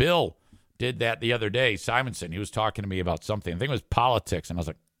 Fucking Bill did that the other day. Simonson, he was talking to me about something. I think it was politics, and I was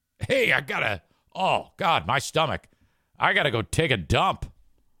like, hey, oh, God, my stomach. I got to go take a dump.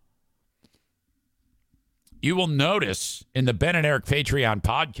 You will notice in the Ben and Eric Patreon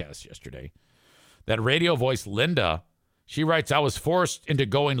podcast yesterday that radio voice Linda, she writes, I was forced into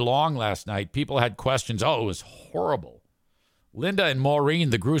going long last night. People had questions. Oh, it was horrible. Linda and Maureen,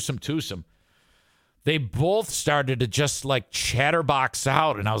 the gruesome twosome, they both started to just like chatterbox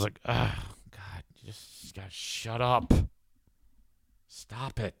out. And I was like, oh, God, you just got to shut up.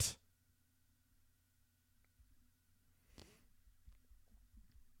 Stop it.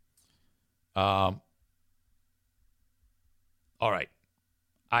 All right.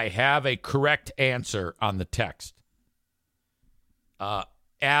 I have a correct answer on the text.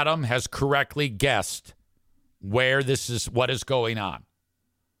 Adam has correctly guessed what is going on.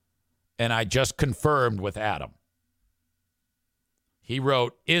 And I just confirmed with Adam. He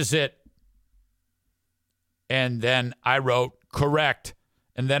wrote, is it? And then I wrote, correct.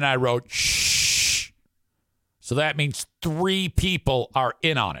 And then I wrote, shh. So that means 3 people are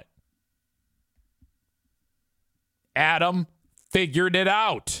in on it. Adam figured it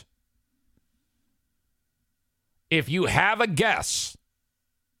out. If you have a guess,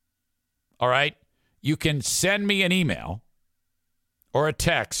 all right, you can send me an email or a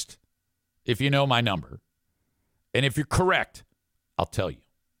text if you know my number. And if you're correct, I'll tell you.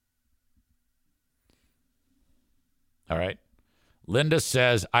 All right. Linda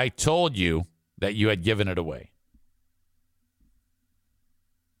says, I told you that you had given it away.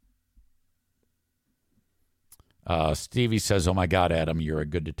 Stevie says, oh, my God, Adam, you're a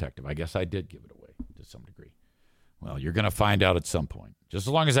good detective. I guess I did give it away to some degree. Well, you're going to find out at some point. Just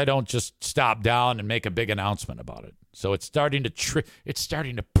as long as I don't just stop down and make a big announcement about it. So it's starting to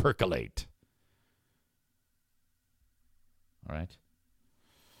percolate. All right.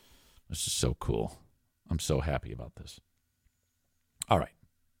 This is so cool. I'm so happy about this. All right.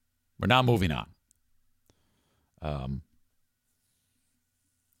 We're now moving on. I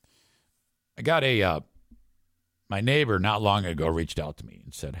got my neighbor not long ago reached out to me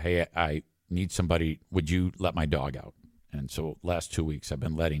and said, hey, I need somebody. Would you let my dog out? And so last 2 weeks, I've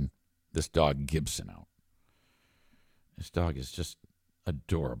been letting this dog Gibson out. This dog is just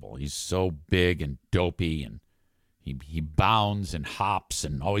adorable. He's so big and dopey, and he bounds and hops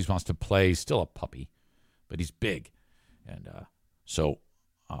and always wants to play. He's still a puppy, but he's big. And so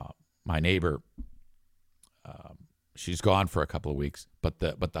my neighbor, she's gone for a couple of weeks, but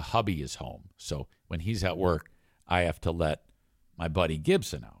the hubby is home. So when he's at work, I have to let my buddy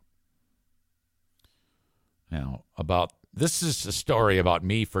Gibson out. Now, this is a story about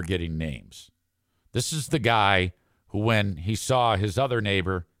me forgetting names. This is the guy who, when he saw his other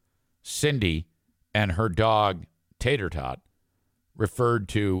neighbor, Cindy, and her dog, Tater Tot, referred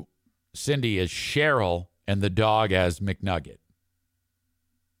to Cindy as Cheryl and the dog as McNugget.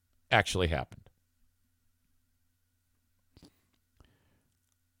 Actually happened.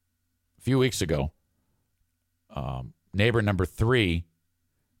 A few weeks ago, neighbor number 3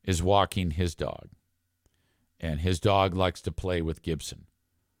 is walking his dog, and his dog likes to play with Gibson.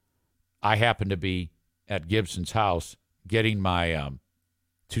 I happen to be at Gibson's house getting my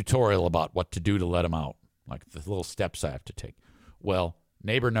tutorial about what to do to let him out, like the little steps I have to take. Well,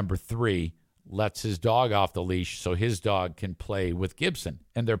 neighbor number 3 lets his dog off the leash so his dog can play with Gibson,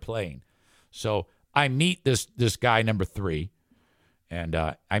 and they're playing. So I meet this guy number 3, and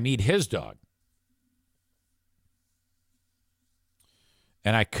I meet his dog.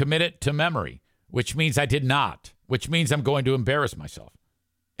 And I commit it to memory, which means I did not, which means I'm going to embarrass myself.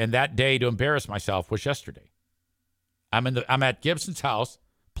 And that day to embarrass myself was yesterday. I'm at Gibson's house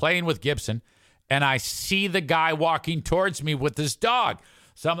playing with Gibson, and I see the guy walking towards me with his dog.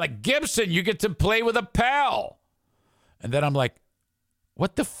 So I'm like, Gibson, you get to play with a pal. And then I'm like,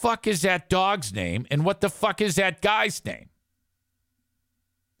 what the fuck is that dog's name and what the fuck is that guy's name?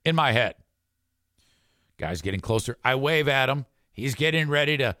 In my head. Guy's getting closer. I wave at him. He's getting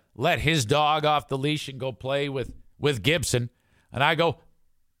ready to let his dog off the leash and go play with Gibson. And I go,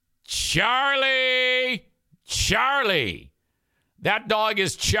 Charlie! Charlie! That dog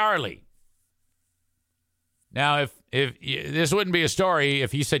is Charlie. Now, if this wouldn't be a story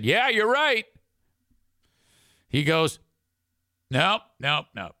if he said, yeah, you're right. He goes, nope.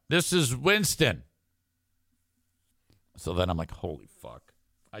 This is Winston. So then I'm like, holy fuck.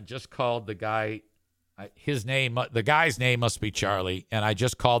 I just called the guy, the guy's name must be Charlie, and I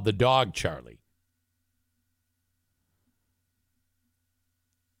just called the dog Charlie.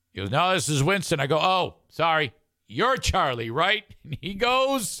 He goes, no, this is Winston. I go, oh, sorry. You're Charlie, right? And he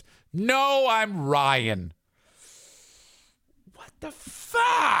goes, no, I'm Ryan. What the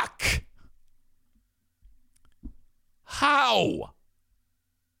fuck? How?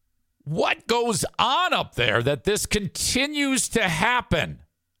 What goes on up there that this continues to happen?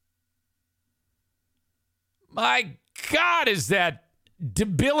 My God, is that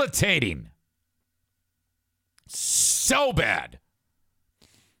debilitating? So bad.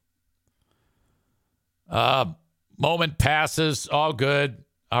 Moment passes, all good.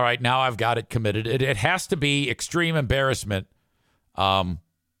 All right, now I've got it committed. It has to be extreme embarrassment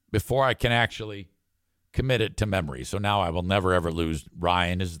before I can actually commit it to memory. So now I will never, ever lose.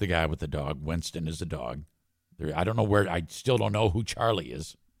 Ryan is the guy with the dog. Winston is the dog. I don't know where. I still don't know who Charlie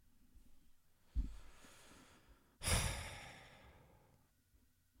is.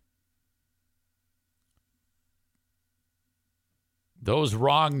 These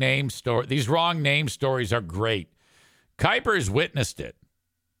wrong name stories are great. Kuiper's witnessed it.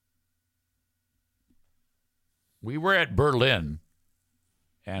 We were at Berlin,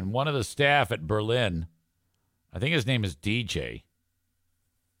 and one of the staff at Berlin, I think his name is DJ,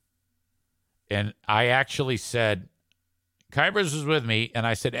 and I actually said, Kuipers was with me, and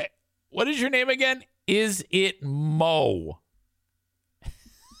I said, hey, what is your name again? Is it Mo?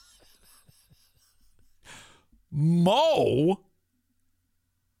 Mo?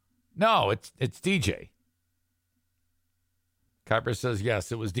 No, it's DJ. Kuiper says,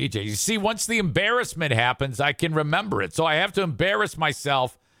 yes, it was DJ. You see, once the embarrassment happens, I can remember it. So I have to embarrass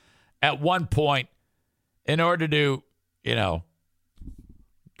myself at one point in order to,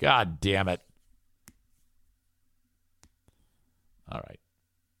 God damn it. All right.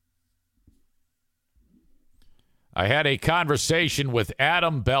 I had a conversation with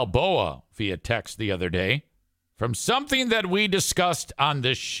Adam Balboa via text the other day from something that we discussed on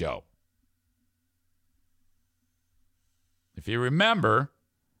this show. If you remember,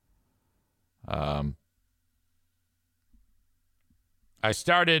 I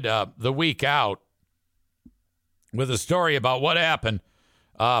started the week out with a story about what happened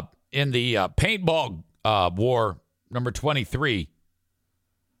in the paintball war number 23,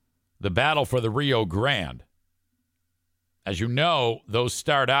 the battle for the Rio Grande. As you know, those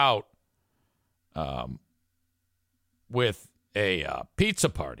start out with a pizza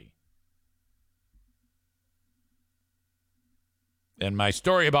party. And my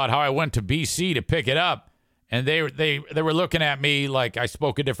story about how I went to BC to pick it up, and they were looking at me like I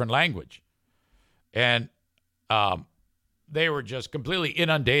spoke a different language. And they were just completely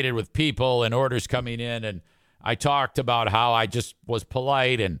inundated with people and orders coming in. And I talked about how I just was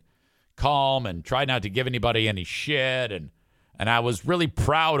polite and calm and tried not to give anybody any shit. And I was really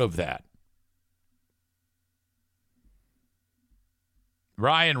proud of that.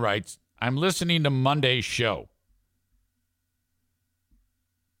 Ryan writes, I'm listening to Monday's show.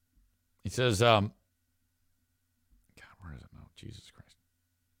 He says, God, where is it now? Jesus Christ.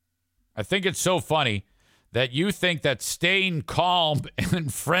 I think it's so funny that you think that staying calm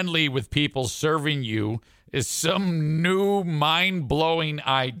and friendly with people serving you is some new mind-blowing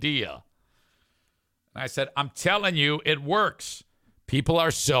idea. And I said, I'm telling you, it works. People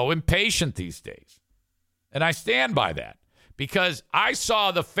are so impatient these days. And I stand by that because I saw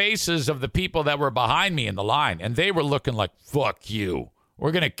the faces of the people that were behind me in the line, and they were looking like, fuck you.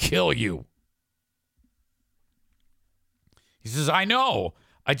 We're going to kill you. He says, I know.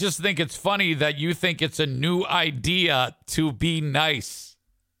 I just think it's funny that you think it's a new idea to be nice.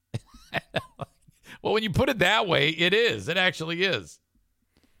 Well, when you put it that way, it is. It actually is.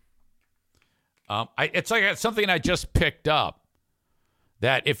 It's like something I just picked up.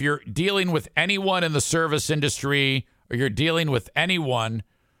 That if you're dealing with anyone in the service industry or you're dealing with anyone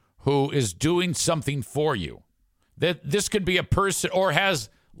who is doing something for you, that this could be a person or has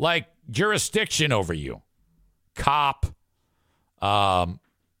like jurisdiction over you. Cop,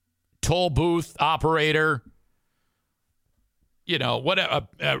 toll booth operator, what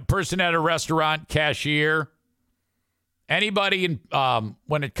a person at a restaurant, cashier, anybody in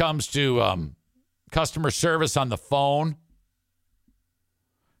when it comes to customer service on the phone.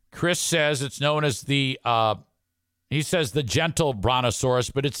 Chris says it's known as the he says the gentle brontosaurus,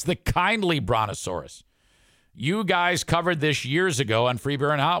 but it's the kindly brontosaurus. You guys covered this years ago on Free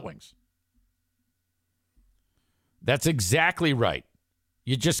Beer and Hot Wings. That's exactly right.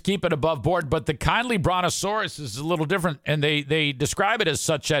 You just keep it above board, but the kindly brontosaurus is a little different, and they describe it as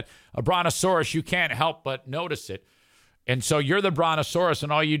such that a brontosaurus, you can't help but notice it. And so you're the brontosaurus,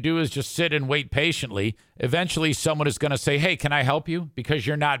 and all you do is just sit and wait patiently. Eventually, someone is going to say, hey, can I help you? Because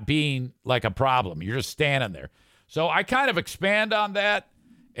you're not being like a problem. You're just standing there. So I kind of expand on that,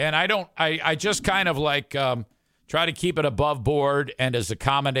 and I just kind of like try to keep it above board and as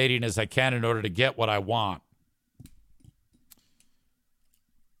accommodating as I can in order to get what I want.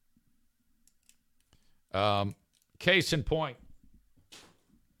 Case in point,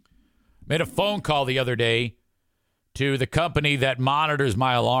 made a phone call the other day to the company that monitors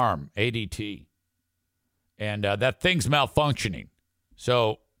my alarm, ADT, and that thing's malfunctioning.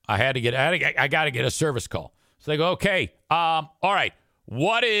 So I got to get a service call. So they go, okay, all right,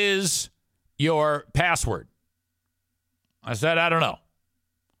 what is your password? I said, I don't know.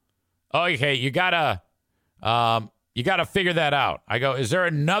 Okay, you gotta figure that out. I go, is there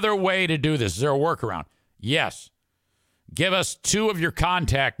another way to do this? Is there a workaround? Yes. Give us 2 of your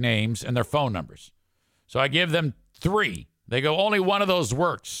contact names and their phone numbers. So I give them 3. They go, only one of those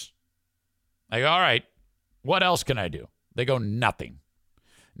works. I go, all right, what else can I do? They go, nothing.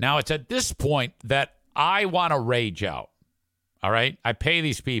 Now, it's at this point that I want to rage out. All right? I pay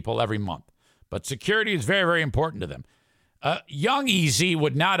these people every month. But security is very, very important to them. Young EZ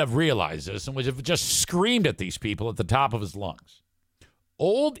would not have realized this and would have just screamed at these people at the top of his lungs.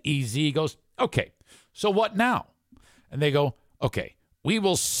 Old EZ goes, okay, so what now? And they go, okay, we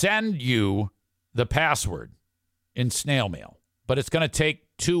will send you the password in snail mail, but it's going to take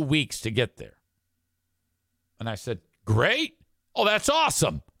 2 weeks to get there. And I said, great. Oh, that's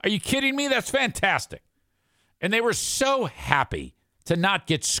awesome. Are you kidding me? That's fantastic. And they were so happy to not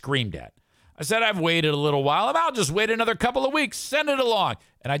get screamed at. I said, I've waited a little while, and I'll just wait another couple of weeks. Send it along.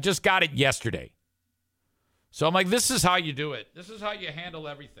 And I just got it yesterday. So I'm like, this is how you do it. This is how you handle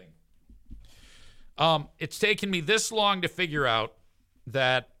everything. It's taken me this long to figure out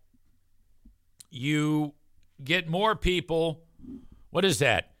that you get more people. What is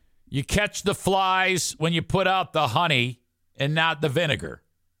that? You catch the flies when you put out the honey and not the vinegar.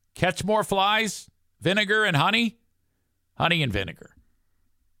 Catch more flies? Vinegar and honey? Honey and vinegar.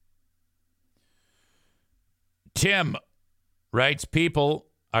 Tim writes, people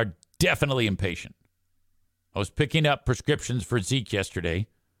are definitely impatient. I was picking up prescriptions for Zeke yesterday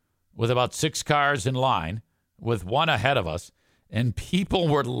with about 6 cars in line, with one ahead of us, and people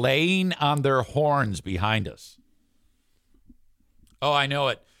were laying on their horns behind us. Oh, I know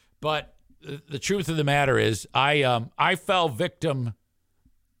it. But the truth of the matter is, I fell victim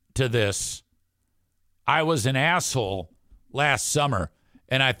to this. I was an asshole last summer,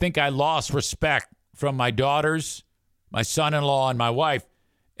 and I think I lost respect from my daughters, my son-in-law, and my wife.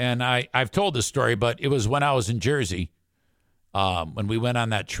 And I've told this story, but it was when I was in Jersey, when we went on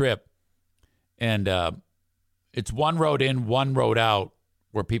that trip. And it's one road in, one road out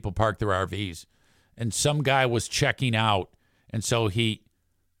where people park their RVs. And some guy was checking out. And so he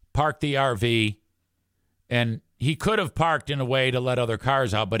parked the RV, and he could have parked in a way to let other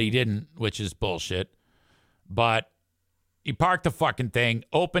cars out, but he didn't, which is bullshit. But he parked the fucking thing,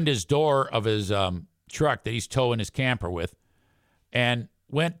 opened his door of his truck that he's towing his camper with, and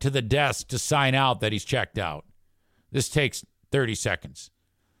went to the desk to sign out that he's checked out. This takes 30 seconds.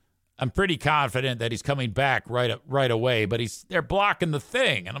 I'm pretty confident that he's coming back right away, but they're blocking the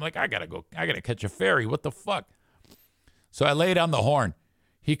thing. And I'm like, I gotta catch a ferry. What the fuck? So I laid on the horn.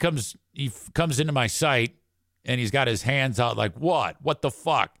 He comes into my sight, and he's got his hands out like, what? What the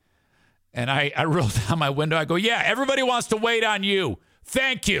fuck? And I rolled down my window. I go, yeah, everybody wants to wait on you.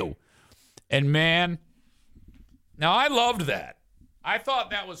 Thank you. And man, now I loved that. I thought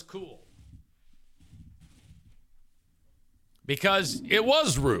that was cool. Because it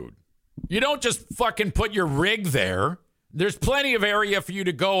was rude. You don't just fucking put your rig there. There's plenty of area for you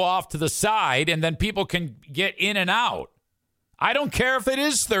to go off to the side, and then people can get in and out. I don't care if it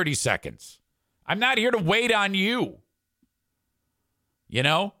is 30 seconds. I'm not here to wait on you. You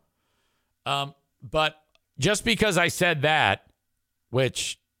know? But just because I said that,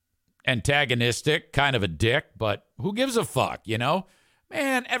 which antagonistic, kind of a dick, but who gives a fuck, you know?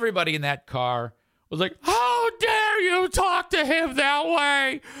 Man, everybody in that car was like, how dare you talk to him that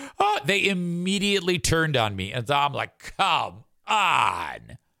way? Oh, they immediately turned on me. And so I'm like, come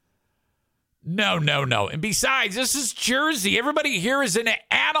on. No. And besides, this is Jersey. Everybody here is an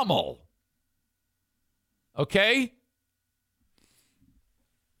animal. Okay?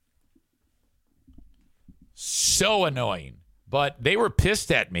 So annoying. But they were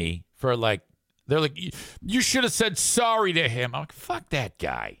pissed at me for they're like, you should have said sorry to him. I'm like, fuck that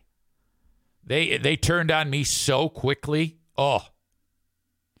guy. They turned on me so quickly. Oh.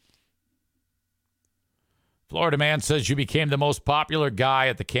 Florida man says you became the most popular guy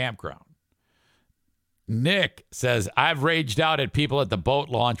at the campground. Nick says, I've raged out at people at the boat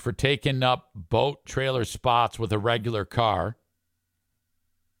launch for taking up boat trailer spots with a regular car.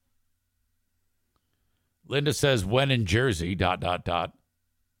 Linda says, when in Jersey, ...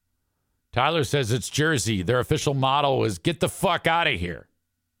 Tyler says it's Jersey. Their official motto is get the fuck out of here.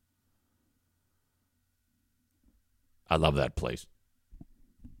 I love that place.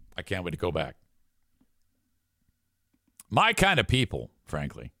 I can't wait to go back. My kind of people,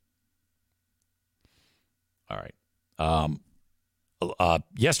 frankly. All right.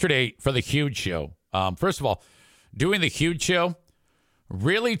 Yesterday for the Huge Show. First of all, doing the Huge Show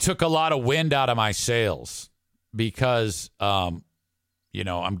really took a lot of wind out of my sails because, I'm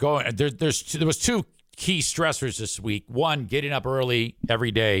going. There was two key stressors this week. One, getting up early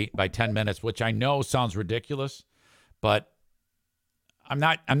every day by 10 minutes, which I know sounds ridiculous, but I'm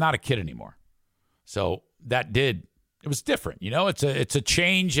not a kid anymore. So it was different. It's a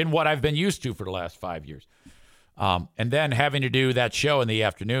change in what I've been used to for the last 5 years. And then having to do that show in the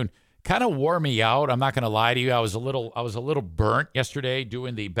afternoon kind of wore me out. I'm not going to lie to you. I was a little burnt yesterday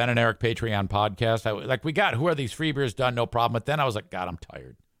doing the Ben and Eric Patreon podcast. We got Who Are These Free Beers done, no problem. But then I was like, God, I'm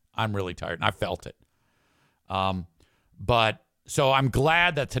tired. I'm really tired. And I felt it. But so I'm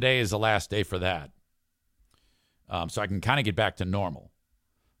glad that today is the last day for that. So I can kind of get back to normal.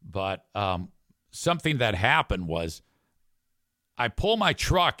 But something that happened was I pull my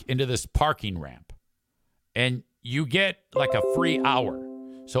truck into this parking ramp and you get like a free hour.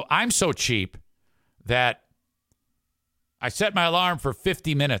 So I'm so cheap that I set my alarm for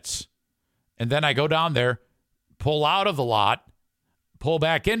 50 minutes and then I go down there, pull out of the lot, pull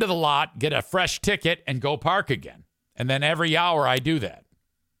back into the lot, get a fresh ticket and go park again. And then every hour I do that.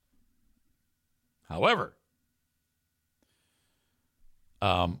 However,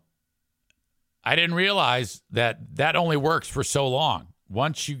 I didn't realize that only works for so long.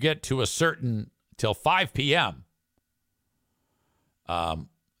 Once you get to till 5 p.m.,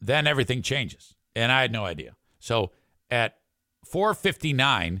 then everything changes. And I had no idea. So at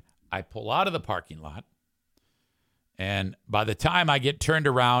 4:59, I pull out of the parking lot. And by the time I get turned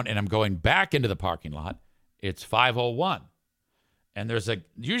around and I'm going back into the parking lot, it's 5:01. And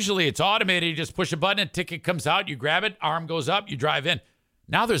usually it's automated. You just push a button, a ticket comes out, you grab it, arm goes up, you drive in.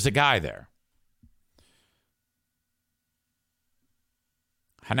 Now there's a guy there.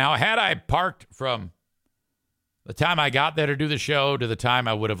 Now, had I parked from the time I got there to do the show to the time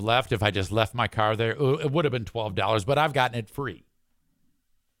I would have left, if I just left my car there, it would have been $12, but I've gotten it free.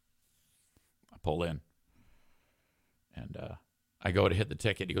 I pull in, and I go to hit the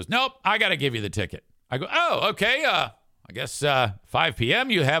ticket. He goes, nope, I got to give you the ticket. I go, oh, okay. I guess 5 p.m.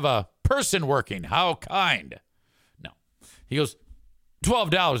 you have a person working. How kind. No. He goes,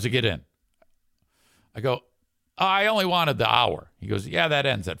 $12 to get in. I go, I only wanted the hour. He goes, yeah, that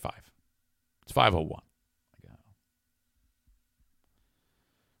ends at 5. It's 5:01. I go.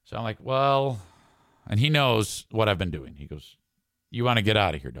 So I'm like, well, and he knows what I've been doing. He goes, you want to get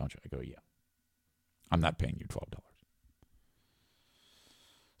out of here, don't you? I go, yeah. I'm not paying you $12.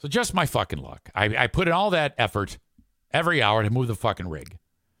 So just my fucking luck. I put in all that effort every hour to move the fucking rig.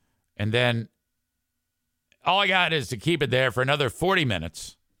 And then all I got is to keep it there for another 40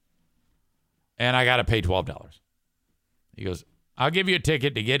 minutes. And I got to pay $12. He goes, I'll give you a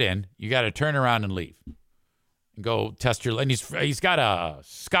ticket to get in. You got to turn around and leave. And go test your... And he's got a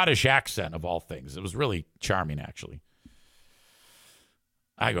Scottish accent of all things. It was really charming, actually.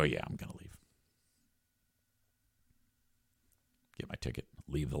 I go, yeah, I'm going to leave. Get my ticket,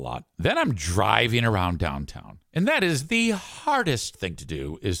 leave the lot. Then I'm driving around downtown. And that is the hardest thing to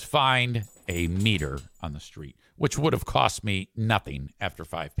do, is find a meter on the street, which would have cost me nothing after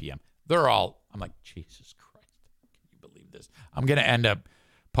 5 p.m. I'm like, Jesus Christ, can you believe this? I'm going to end up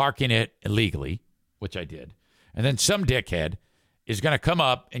parking it illegally, which I did. And then some dickhead is going to come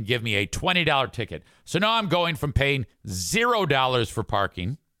up and give me a $20 ticket. So now I'm going from paying $0 for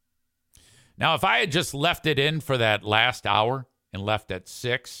parking. Now, if I had just left it in for that last hour and left at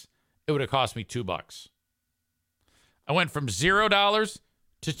 6, it would have cost me $2. I went from $0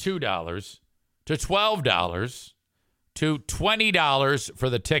 to $2 to $12 to $20 for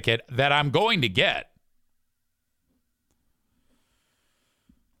the ticket that I'm going to get.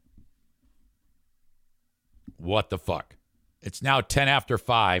 what the fuck? It's now 10 after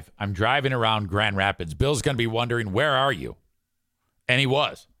 5. I'm driving around Grand Rapids. Bill's going to be wondering, where are you? And he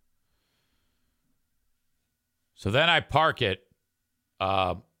was. So then I park it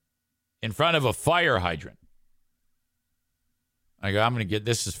in front of a fire hydrant. I go, I'm going to get,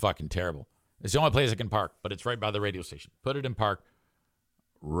 this is fucking terrible. It's the only place I can park, but it's right by the radio station. Put it in park,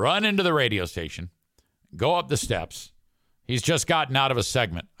 run into the radio station, go up the steps. He's just gotten out of a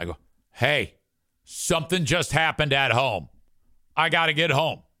segment. I go, hey, something just happened at home. I got to get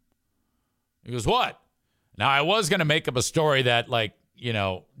home. He goes, what? Now, I was going to make up a story that, like, you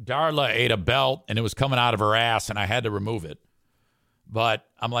know, Darla ate a belt and it was coming out of her ass and I had to remove it. But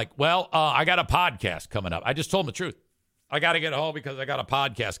I'm like, well, I got a podcast coming up. I just told him the truth. I got to get home because I got a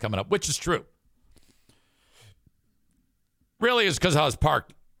podcast coming up, which is true. Really, it's because I was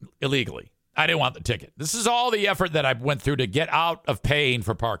parked illegally. I didn't want the ticket. This is all the effort that I went through to get out of paying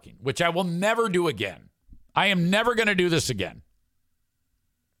for parking, which I will never do again. I am never going to do this again.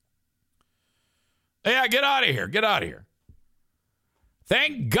 Yeah, get out of here. Get out of here.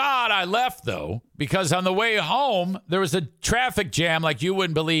 Thank God I left, though, because on the way home, there was a traffic jam like you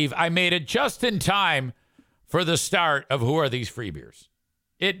wouldn't believe. I made it just in time for the start of Who Are These Free Beers?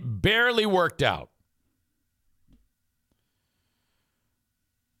 It barely worked out.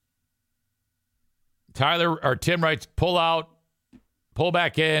 Tim writes, pull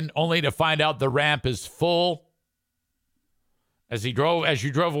back in, only to find out the ramp is full. As you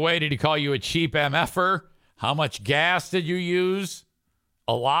drove away, did he call you a cheap MFer? How much gas did you use?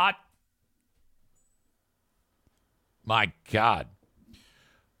 A lot? My God.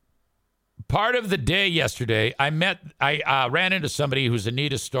 Part of the day yesterday, I ran into somebody who's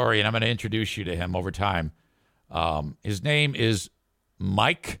Anita's story, and I'm going to introduce you to him over time. His name is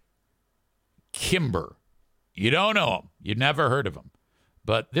Mike Kimber. You don't know him. You've never heard of him.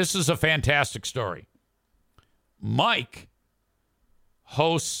 But this is a fantastic story. Mike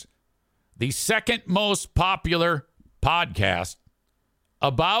hosts the second most popular podcast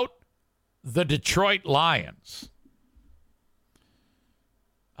about the Detroit Lions.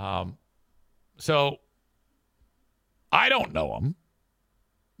 So I don't know him.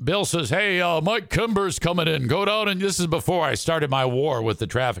 Bill says, hey, Mike Kimber's coming in. Go down, and this is before I started my war with the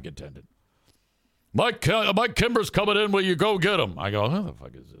traffic attendant. Mike Kimber's coming in. Will you go get him? I go, who the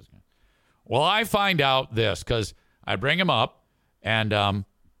fuck is this guy? Well, I find out this because I bring him up, and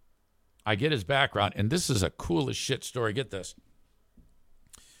I get his background, and this is a cool as shit story. Get this.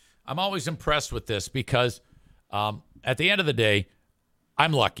 I'm always impressed with this because at the end of the day,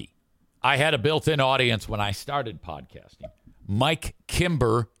 I'm lucky. I had a built-in audience when I started podcasting. Mike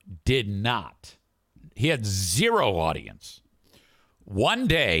Kimber did not. He had zero audience. One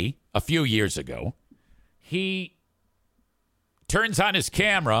day, a few years ago, he turns on his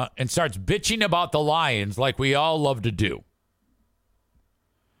camera and starts bitching about the Lions like we all love to do.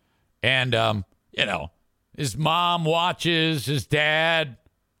 And, his mom watches, his dad,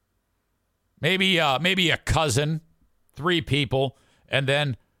 maybe a cousin, 3 people, and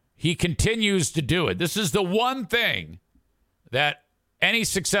then he continues to do it. This is the one thing that any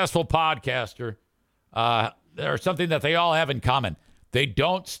successful podcaster, or something that they all have in common. They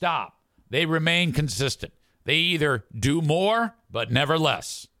don't stop. They remain consistent. They either do more, but never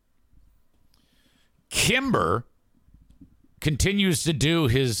less. Kimber continues to do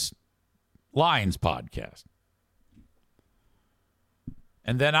his Lions podcast.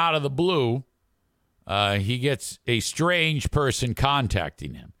 And then out of the blue, he gets a strange person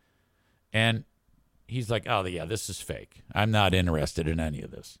contacting him. And he's like, oh, yeah, this is fake. I'm not interested in any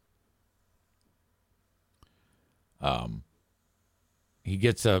of this. He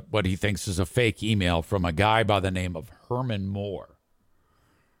gets what he thinks is a fake email from a guy by the name of Herman Moore.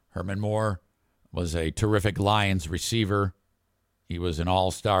 Herman Moore was a terrific Lions receiver. He was an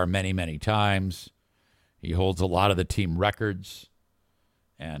all-star many, many times. He holds a lot of the team records.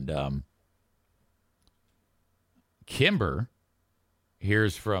 And Kimber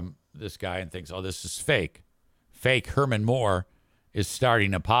hears from this guy and thinks, oh, this is fake. Fake Herman Moore is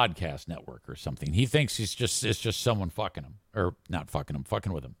starting a podcast network or something. He thinks it's just someone fucking him. Or not fucking him,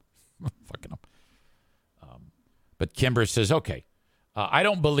 fucking with him. Fucking him. But Kimber says, okay, I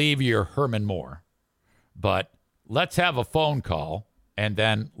don't believe you're Herman Moore, but let's have a phone call and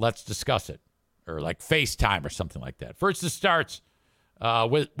then let's discuss it. Or like FaceTime or something like that. First it starts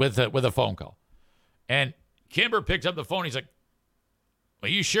with a phone call. And Kimber picks up the phone. He's like,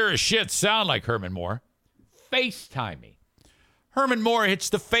 well, you sure as shit sound like Herman Moore. FaceTime me. Herman Moore hits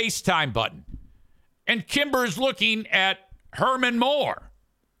the FaceTime button. And Kimber's looking at Herman Moore.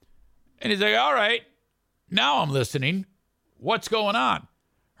 And he's like, all right, now I'm listening. What's going on?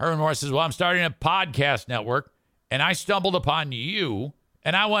 Herman Morris says, well, I'm starting a podcast network, and I stumbled upon you,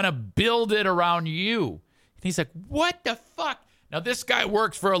 and I want to build it around you. And he's like, what the fuck? Now, this guy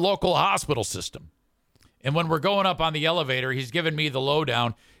works for a local hospital system. And when we're going up on the elevator, he's giving me the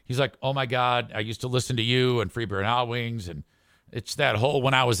lowdown. He's like, oh, my God, I used to listen to you and Free Beer and Hot Wings, and it's that whole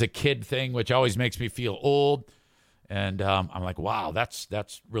when I was a kid thing, which always makes me feel old. And I'm like, wow, that's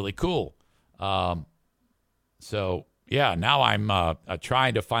really cool. So, yeah, now I'm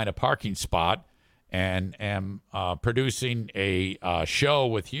trying to find a parking spot and am producing a show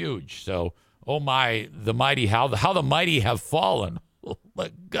with Huge. So, oh, my, the mighty, how the mighty have fallen. Oh,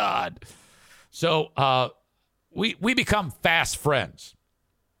 my God. So we become fast friends.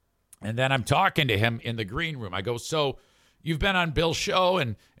 And then I'm talking to him in the green room. I go, so you've been on Bill's show,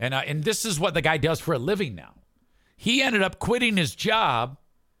 and this is what the guy does for a living now. He ended up quitting his job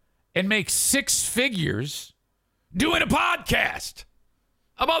and makes 6 figures doing a podcast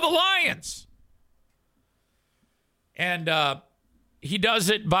about the Lions. And he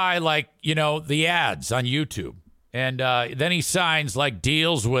does it by, like, you know, the ads on YouTube. And then he signs, like,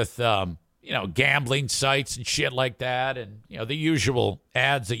 deals with, you know, gambling sites and shit like that. And, you know, the usual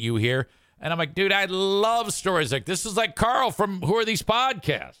ads that you hear. And I'm like, dude, I love stories like this. Is like Carl from Who Are These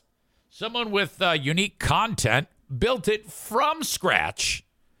Podcasts? Someone with unique content, built it from scratch.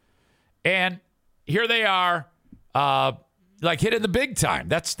 And here they are, like hitting the big time.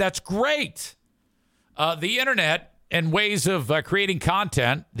 That's great. The internet and ways of creating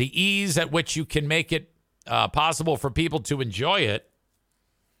content, the ease at which you can make it possible for people to enjoy it,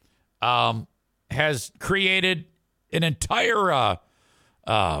 has created an entire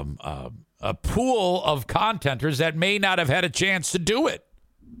a pool of contenters that may not have had a chance to do it.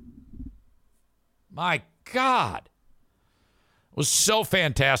 My God. It was so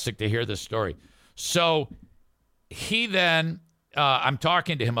fantastic to hear this story. So he then, I'm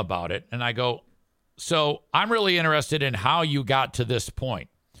talking to him about it, and I go, so I'm really interested in how you got to this point.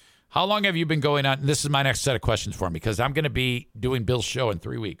 How long have you been going on? This is my next set of questions for him, because I'm going to be doing Bill's show in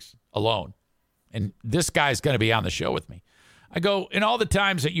 3 weeks alone. And this guy's going to be on the show with me. I go, in all the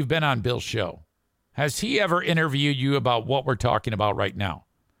times that you've been on Bill's show, has he ever interviewed you about what we're talking about right now?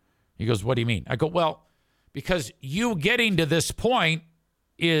 He goes, what do you mean? I go, well, because you getting to this point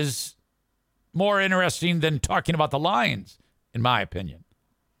is more interesting than talking about the Lions, in my opinion.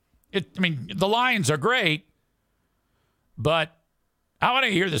 I mean, the Lions are great, but I want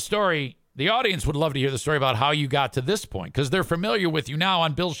to hear the story. The audience would love to hear the story about how you got to this point, because they're familiar with you now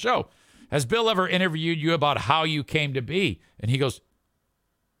on Bill's show. Has Bill ever interviewed you about how you came to be? And he goes,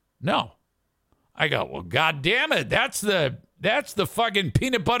 no. I go, well, God damn it. That's the fucking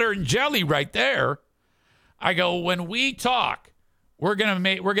peanut butter and jelly right there. I go, when we talk, we're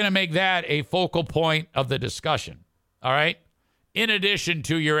gonna make that a focal point of the discussion. All right? In addition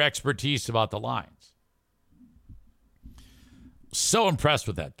to your expertise about the Lions. So impressed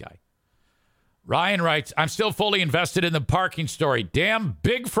with that guy. Ryan writes, I'm still fully invested in the parking story. Damn,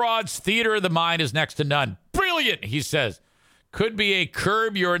 Big Fraud's theater of the mind is next to none. Brilliant, he says. Could be a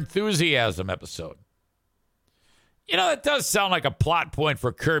Curb Your Enthusiasm episode. You know, that does sound like a plot point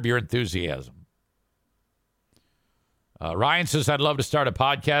for Curb Your Enthusiasm. Ryan says, I'd love to start a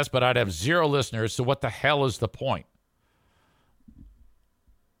podcast, but I'd have 0 listeners, so what the hell is the point?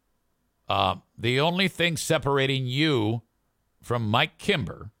 The only thing separating you from Mike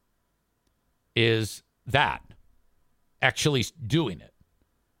Kimber is that, actually doing it.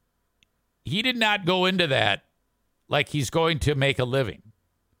 He did not go into that like he's going to make a living.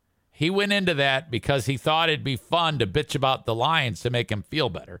 He went into that because he thought it'd be fun to bitch about the Lions to make him feel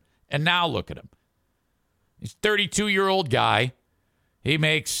better. And now look at him. He's a 32-year-old guy. He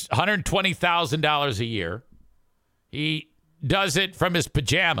makes $120,000 a year. He does it from his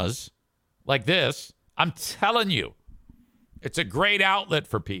pajamas like this. I'm telling you, it's a great outlet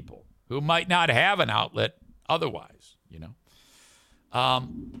for people who might not have an outlet otherwise, you know.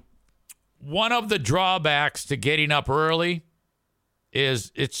 One of the drawbacks to getting up early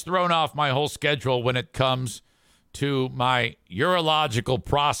is it's thrown off my whole schedule when it comes to my urological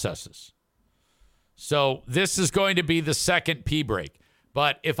processes. So this is going to be the second pee break.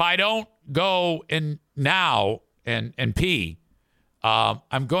 But if I don't go in now and pee,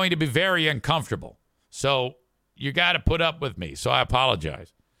 I'm going to be very uncomfortable. So you got to put up with me. So I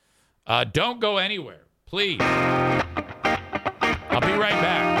apologize. Don't go anywhere, please. I'll be right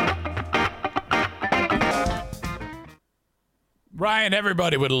back. Ryan,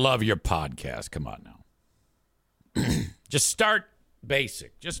 everybody would love your podcast. Come on now. Just start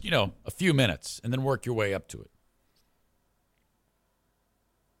basic. Just, a few minutes and then work your way up to it.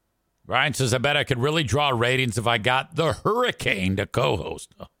 Ryan says, I bet I could really draw ratings if I got the Hurricane to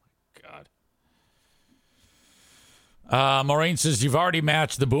co-host. Oh, Maureen says, you've already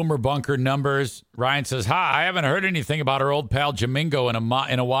matched the Boomer Bunker numbers. Ryan says, I haven't heard anything about our old pal Jamingo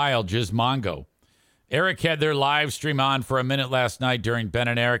in a while, Jiz Mongo. Eric had their live stream on for a minute last night during Ben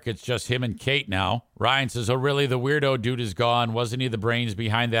and Eric. It's just him and Kate now. Ryan says, oh, really? The weirdo dude is gone. Wasn't he the brains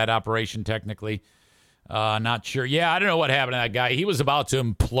behind that operation technically? Not sure. Yeah, I don't know what happened to that guy. He was about to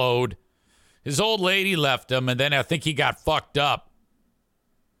implode. His old lady left him, and then I think he got fucked up.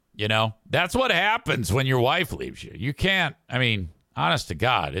 You know, that's what happens when your wife leaves you. You can't, I mean, honest to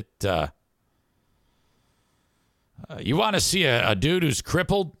God, you want to see a dude who's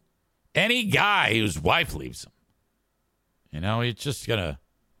crippled? Any guy whose wife leaves him. You know, it's just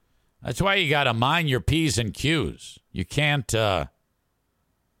that's why you got to mind your P's and Q's. You can't, you got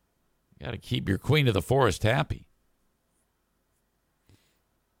to keep your queen of the forest happy.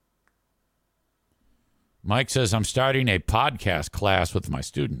 Mike says, I'm starting a podcast class with my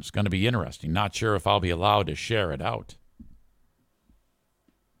students. Going to be interesting. Not sure if I'll be allowed to share it out.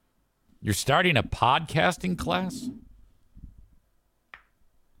 You're starting a podcasting class?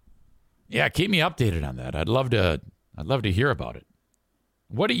 Yeah, keep me updated on that. I'd love to hear about it.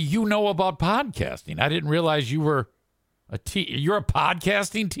 What do you know about podcasting? I didn't realize you were you're a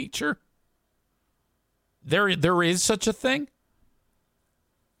podcasting teacher? There is such a thing?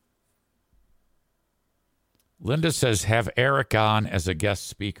 Linda says, have Eric on as a guest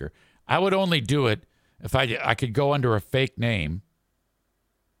speaker. I would only do it if I could go under a fake name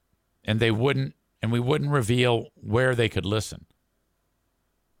and we wouldn't reveal where they could listen.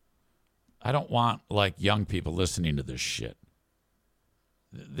 I don't want, like, young people listening to this shit.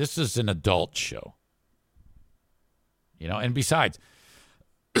 This is an adult show. You know, and besides,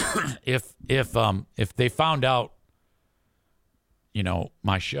 if they found out, you know,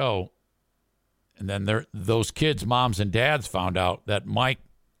 my show, and then those kids' moms and dads found out that Mike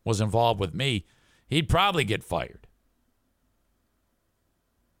was involved with me, he'd probably get fired.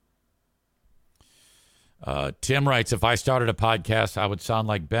 Tim writes, if I started a podcast, I would sound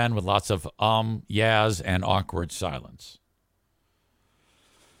like Ben with lots of yas, and awkward silence.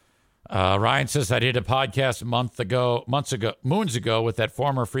 Ryan says, I did a podcast moons ago with that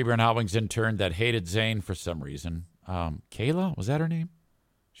former Freeburn Howings intern that hated Zane for some reason. Kayla, was that her name?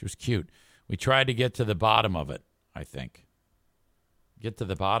 She was cute. We tried to get to the bottom of it, I think. Get to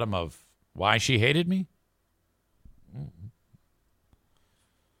the bottom of why she hated me? Mm-hmm.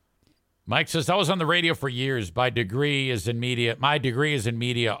 Mike says, I was on the radio for years. My degree is in media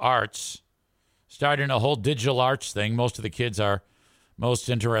arts. Starting a whole digital arts thing. Most of the kids are most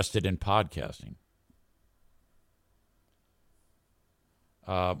interested in podcasting.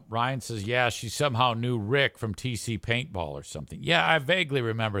 Ryan says, yeah, she somehow knew Rick from TC Paintball or something. Yeah, I vaguely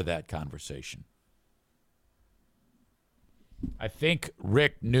remember that conversation. I think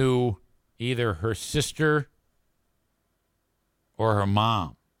Rick knew either her sister or her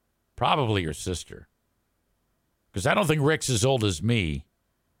mom. Probably her sister. Because I don't think Rick's as old as me.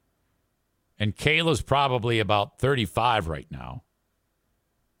 And Kayla's probably about 35 right now.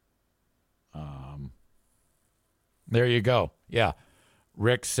 There you go. Yeah.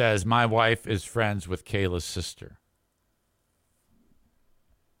 Rick says, my wife is friends with Kayla's sister.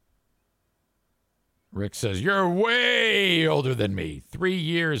 Rick says, you're way older than me. 3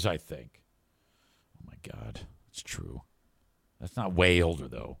 years, I think. Oh, my God. It's true. That's not way older,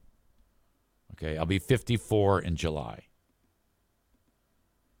 though. Okay, I'll be 54 in July.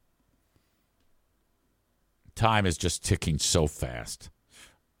 Time is just ticking so fast.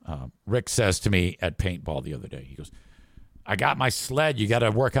 Rick says to me at paintball the other day, he goes, I got my sled. You got to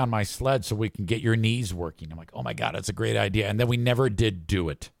work on my sled so we can get your knees working. I'm like, oh, my God, that's a great idea. And then we never did do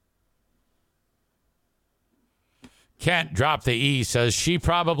it. Kent, drop the E, says she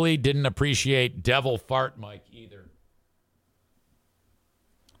probably didn't appreciate Devil Fart Mike either.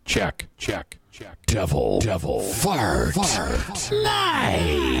 Check. Devil Fart Mike.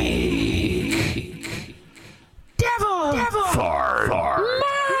 Devil Fart Mike.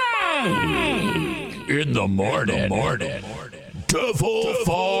 In the morning. Devil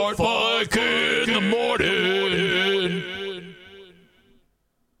Fart Mike in the morning.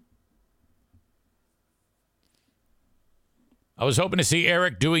 I was hoping to see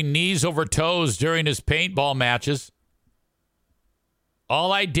Eric doing knees over toes during his paintball matches.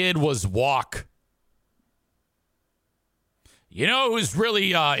 All I did was walk. You know who's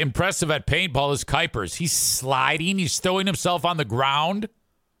really impressive at paintball is Kuipers. He's sliding. He's throwing himself on the ground.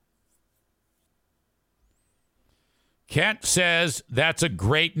 Kent says that's a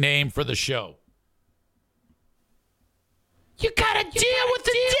great name for the show. You gotta deal with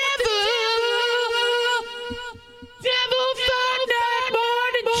the devil. Devil Fart Night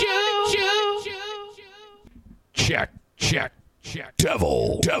Morning Show. Check.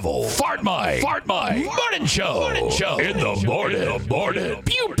 Fart Mike. Morning show. In the morning.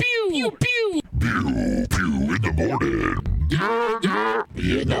 Pew, pew. Pew, pew. Pew, pew, in the morning. Yeah.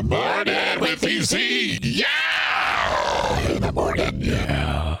 In the morning with EZ. Yeah. In the morning.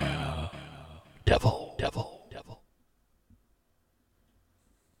 Yeah. Devil. All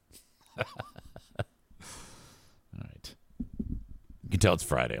right. You can tell it's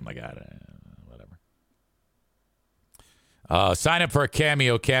Friday. I'm like, whatever. Sign up for a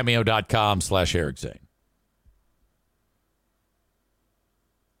Cameo, cameo.com/Eric Zane.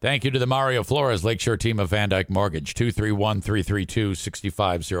 Thank you to the Mario Flores Lakeshore team of Van Dyke Mortgage,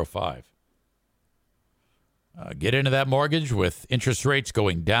 231-332-6505. Get into that mortgage with interest rates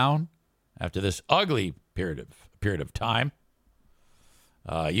going down after this ugly period of time.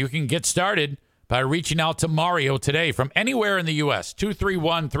 You can get started by reaching out to Mario today from anywhere in the U.S.,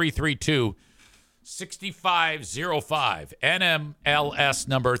 231-332-6505, NMLS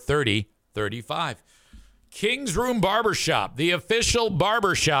number 3035. King's Room Barbershop, the official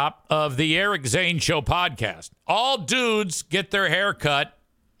barbershop of the Eric Zane Show podcast. All dudes get their hair cut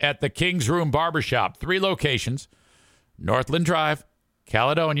at the King's Room Barbershop. 3 locations, Northland Drive,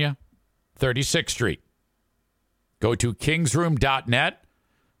 Caledonia, 36th Street. Go to kingsroom.net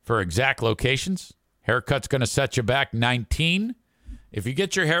for exact locations. Haircut's going to set you back $19. If you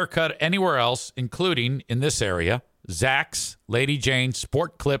get your haircut anywhere else, including in this area, Zach's, Lady Jane,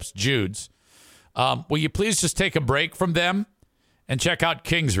 Sport Clips, Jude's, will you please just take a break from them and check out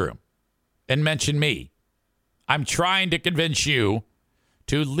King's Room and mention me? I'm trying to convince you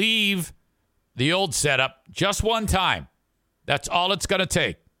to leave the old setup just one time. That's all it's going to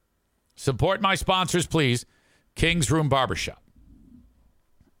take. Support my sponsors, please. King's Room Barbershop.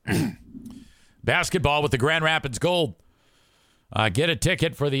 Basketball with the Grand Rapids Gold. Get a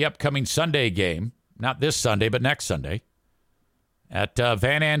ticket for the upcoming Sunday game. Not this Sunday, but next Sunday at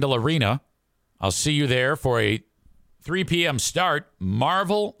Van Andel Arena. I'll see you there for a 3 p.m. start.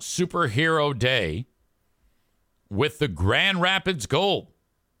 Marvel Superhero Day with the Grand Rapids Gold.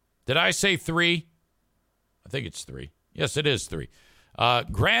 Did I say 3? I think it's 3. Yes, it is 3.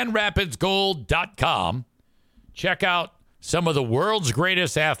 GrandRapidsGold.com. Check out some of the world's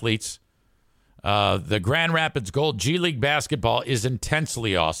greatest athletes. The Grand Rapids Gold G League basketball is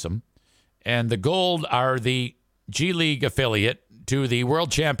intensely awesome. And the Gold are the G League affiliate to the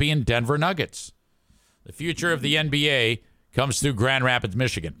world champion Denver Nuggets. The future of the NBA comes through Grand Rapids,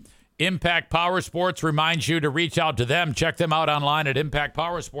 Michigan. Impact Power Sports reminds you to reach out to them. Check them out online at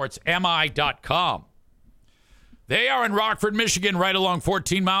impactpowersportsmi.com. They are in Rockford, Michigan, right along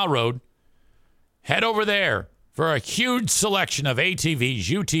 14 Mile Road. Head over there for a huge selection of ATVs,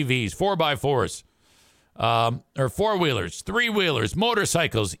 UTVs, 4x4s, or four-wheelers, three-wheelers,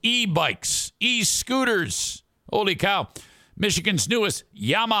 motorcycles, e-bikes, e-scooters. Holy cow. Michigan's newest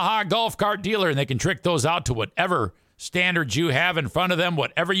Yamaha golf cart dealer, and they can trick those out to whatever standards you have in front of them,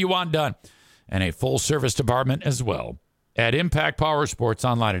 whatever you want done. And a full-service department as well at Impact Power Sports,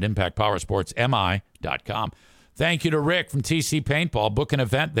 online at impactpowersportsmi.com. Thank you to Rick from TC Paintball. Book an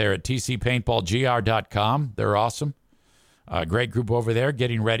event there at tcpaintballgr.com. They're awesome. Great group over there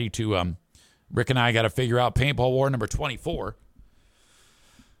getting ready to, Rick and I got to figure out Paintball War number 24.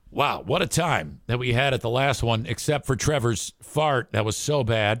 Wow, what a time that we had at the last one, except for Trevor's fart. That was so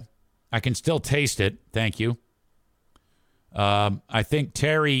bad. I can still taste it. Thank you. I think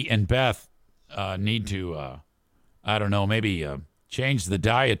Terry and Beth need to, I don't know, maybe change the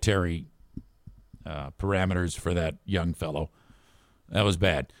dietary parameters for that young fellow. That was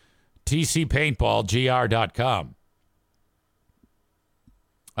bad. tcpaintballgr.com.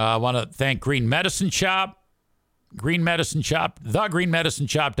 I want to thank Green Medicine Shop. Green Medicine Shop,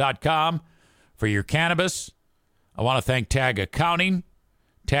 thegreenmedicineshop.com for your cannabis. I want to thank Tag Accounting,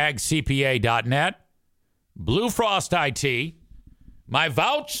 tagcpa.net, Blue Frost IT, my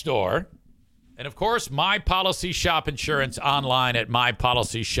Vouch Store, and, of course, My Policy Shop Insurance online at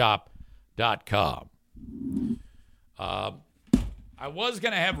mypolicyshop.com. I was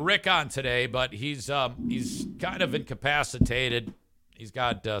going to have Rick on today, but he's kind of incapacitated. He's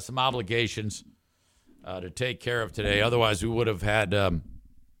got some obligations to take care of today. Otherwise, we would have had him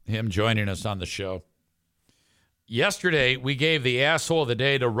joining us on the show. Yesterday, we gave the asshole of the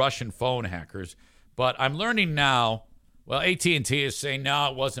day to Russian phone hackers, but I'm learning now, well, AT&T is saying, no,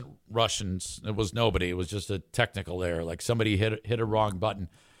 it wasn't Russians. It was nobody. It was just a technical error, like somebody hit a wrong button.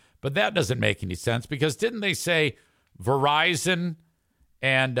 But that doesn't make any sense, because didn't they say Verizon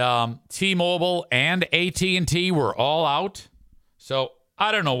and T-Mobile and AT&T were all out? So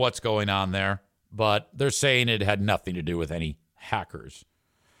I don't know what's going on there, but they're saying it had nothing to do with any hackers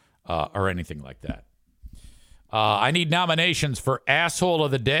or anything like that. I need nominations for Asshole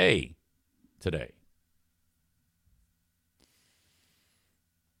of the Day. today.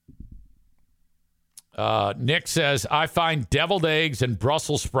 Nick says, I find deviled eggs and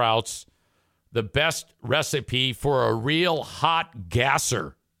Brussels sprouts the best recipe for a real hot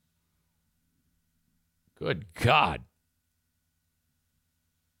gasser. Good God.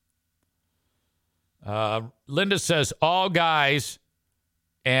 Linda says, all guys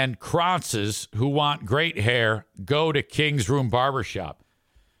and Krantzes who want great hair go to King's Room Barbershop.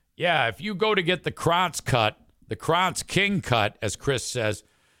 Yeah, if you go to get the Krantz cut, the Krantz King cut, as Chris says,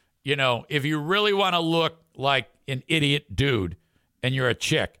 you know, if you really want to look like an idiot dude and you're a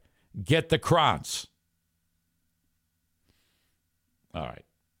chick, get the Krantz. All right.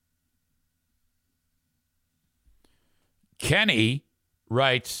 Kenny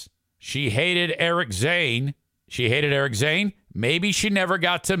writes, she hated Eric Zane. She hated Eric Zane. Maybe she never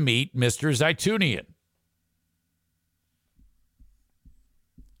got to meet Mr. Zaitunian.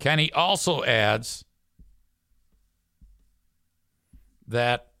 Kenny also adds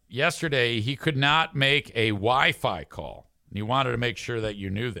that yesterday he could not make a Wi-Fi call. And he wanted to make sure that you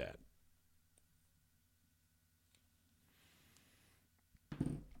knew that.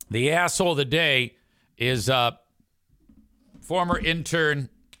 The asshole of the day is former intern,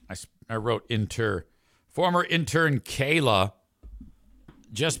 I wrote former intern Kayla,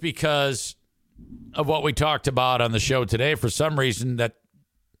 just because of what we talked about on the show today. For some reason, that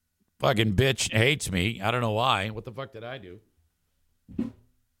fucking bitch hates me. I don't know why. What the fuck did I do?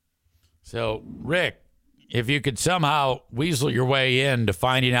 So, Rick, if you could somehow weasel your way in to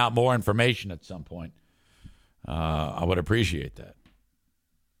finding out more information at some point, I would appreciate that.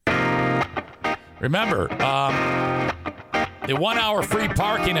 Remember, the 1 hour free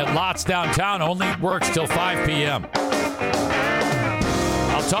parking at Lots Downtown only works till 5 p.m.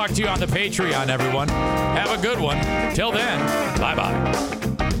 I'll talk to you on the Patreon, everyone. Have a good one. Till then,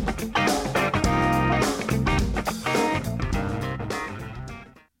 bye-bye.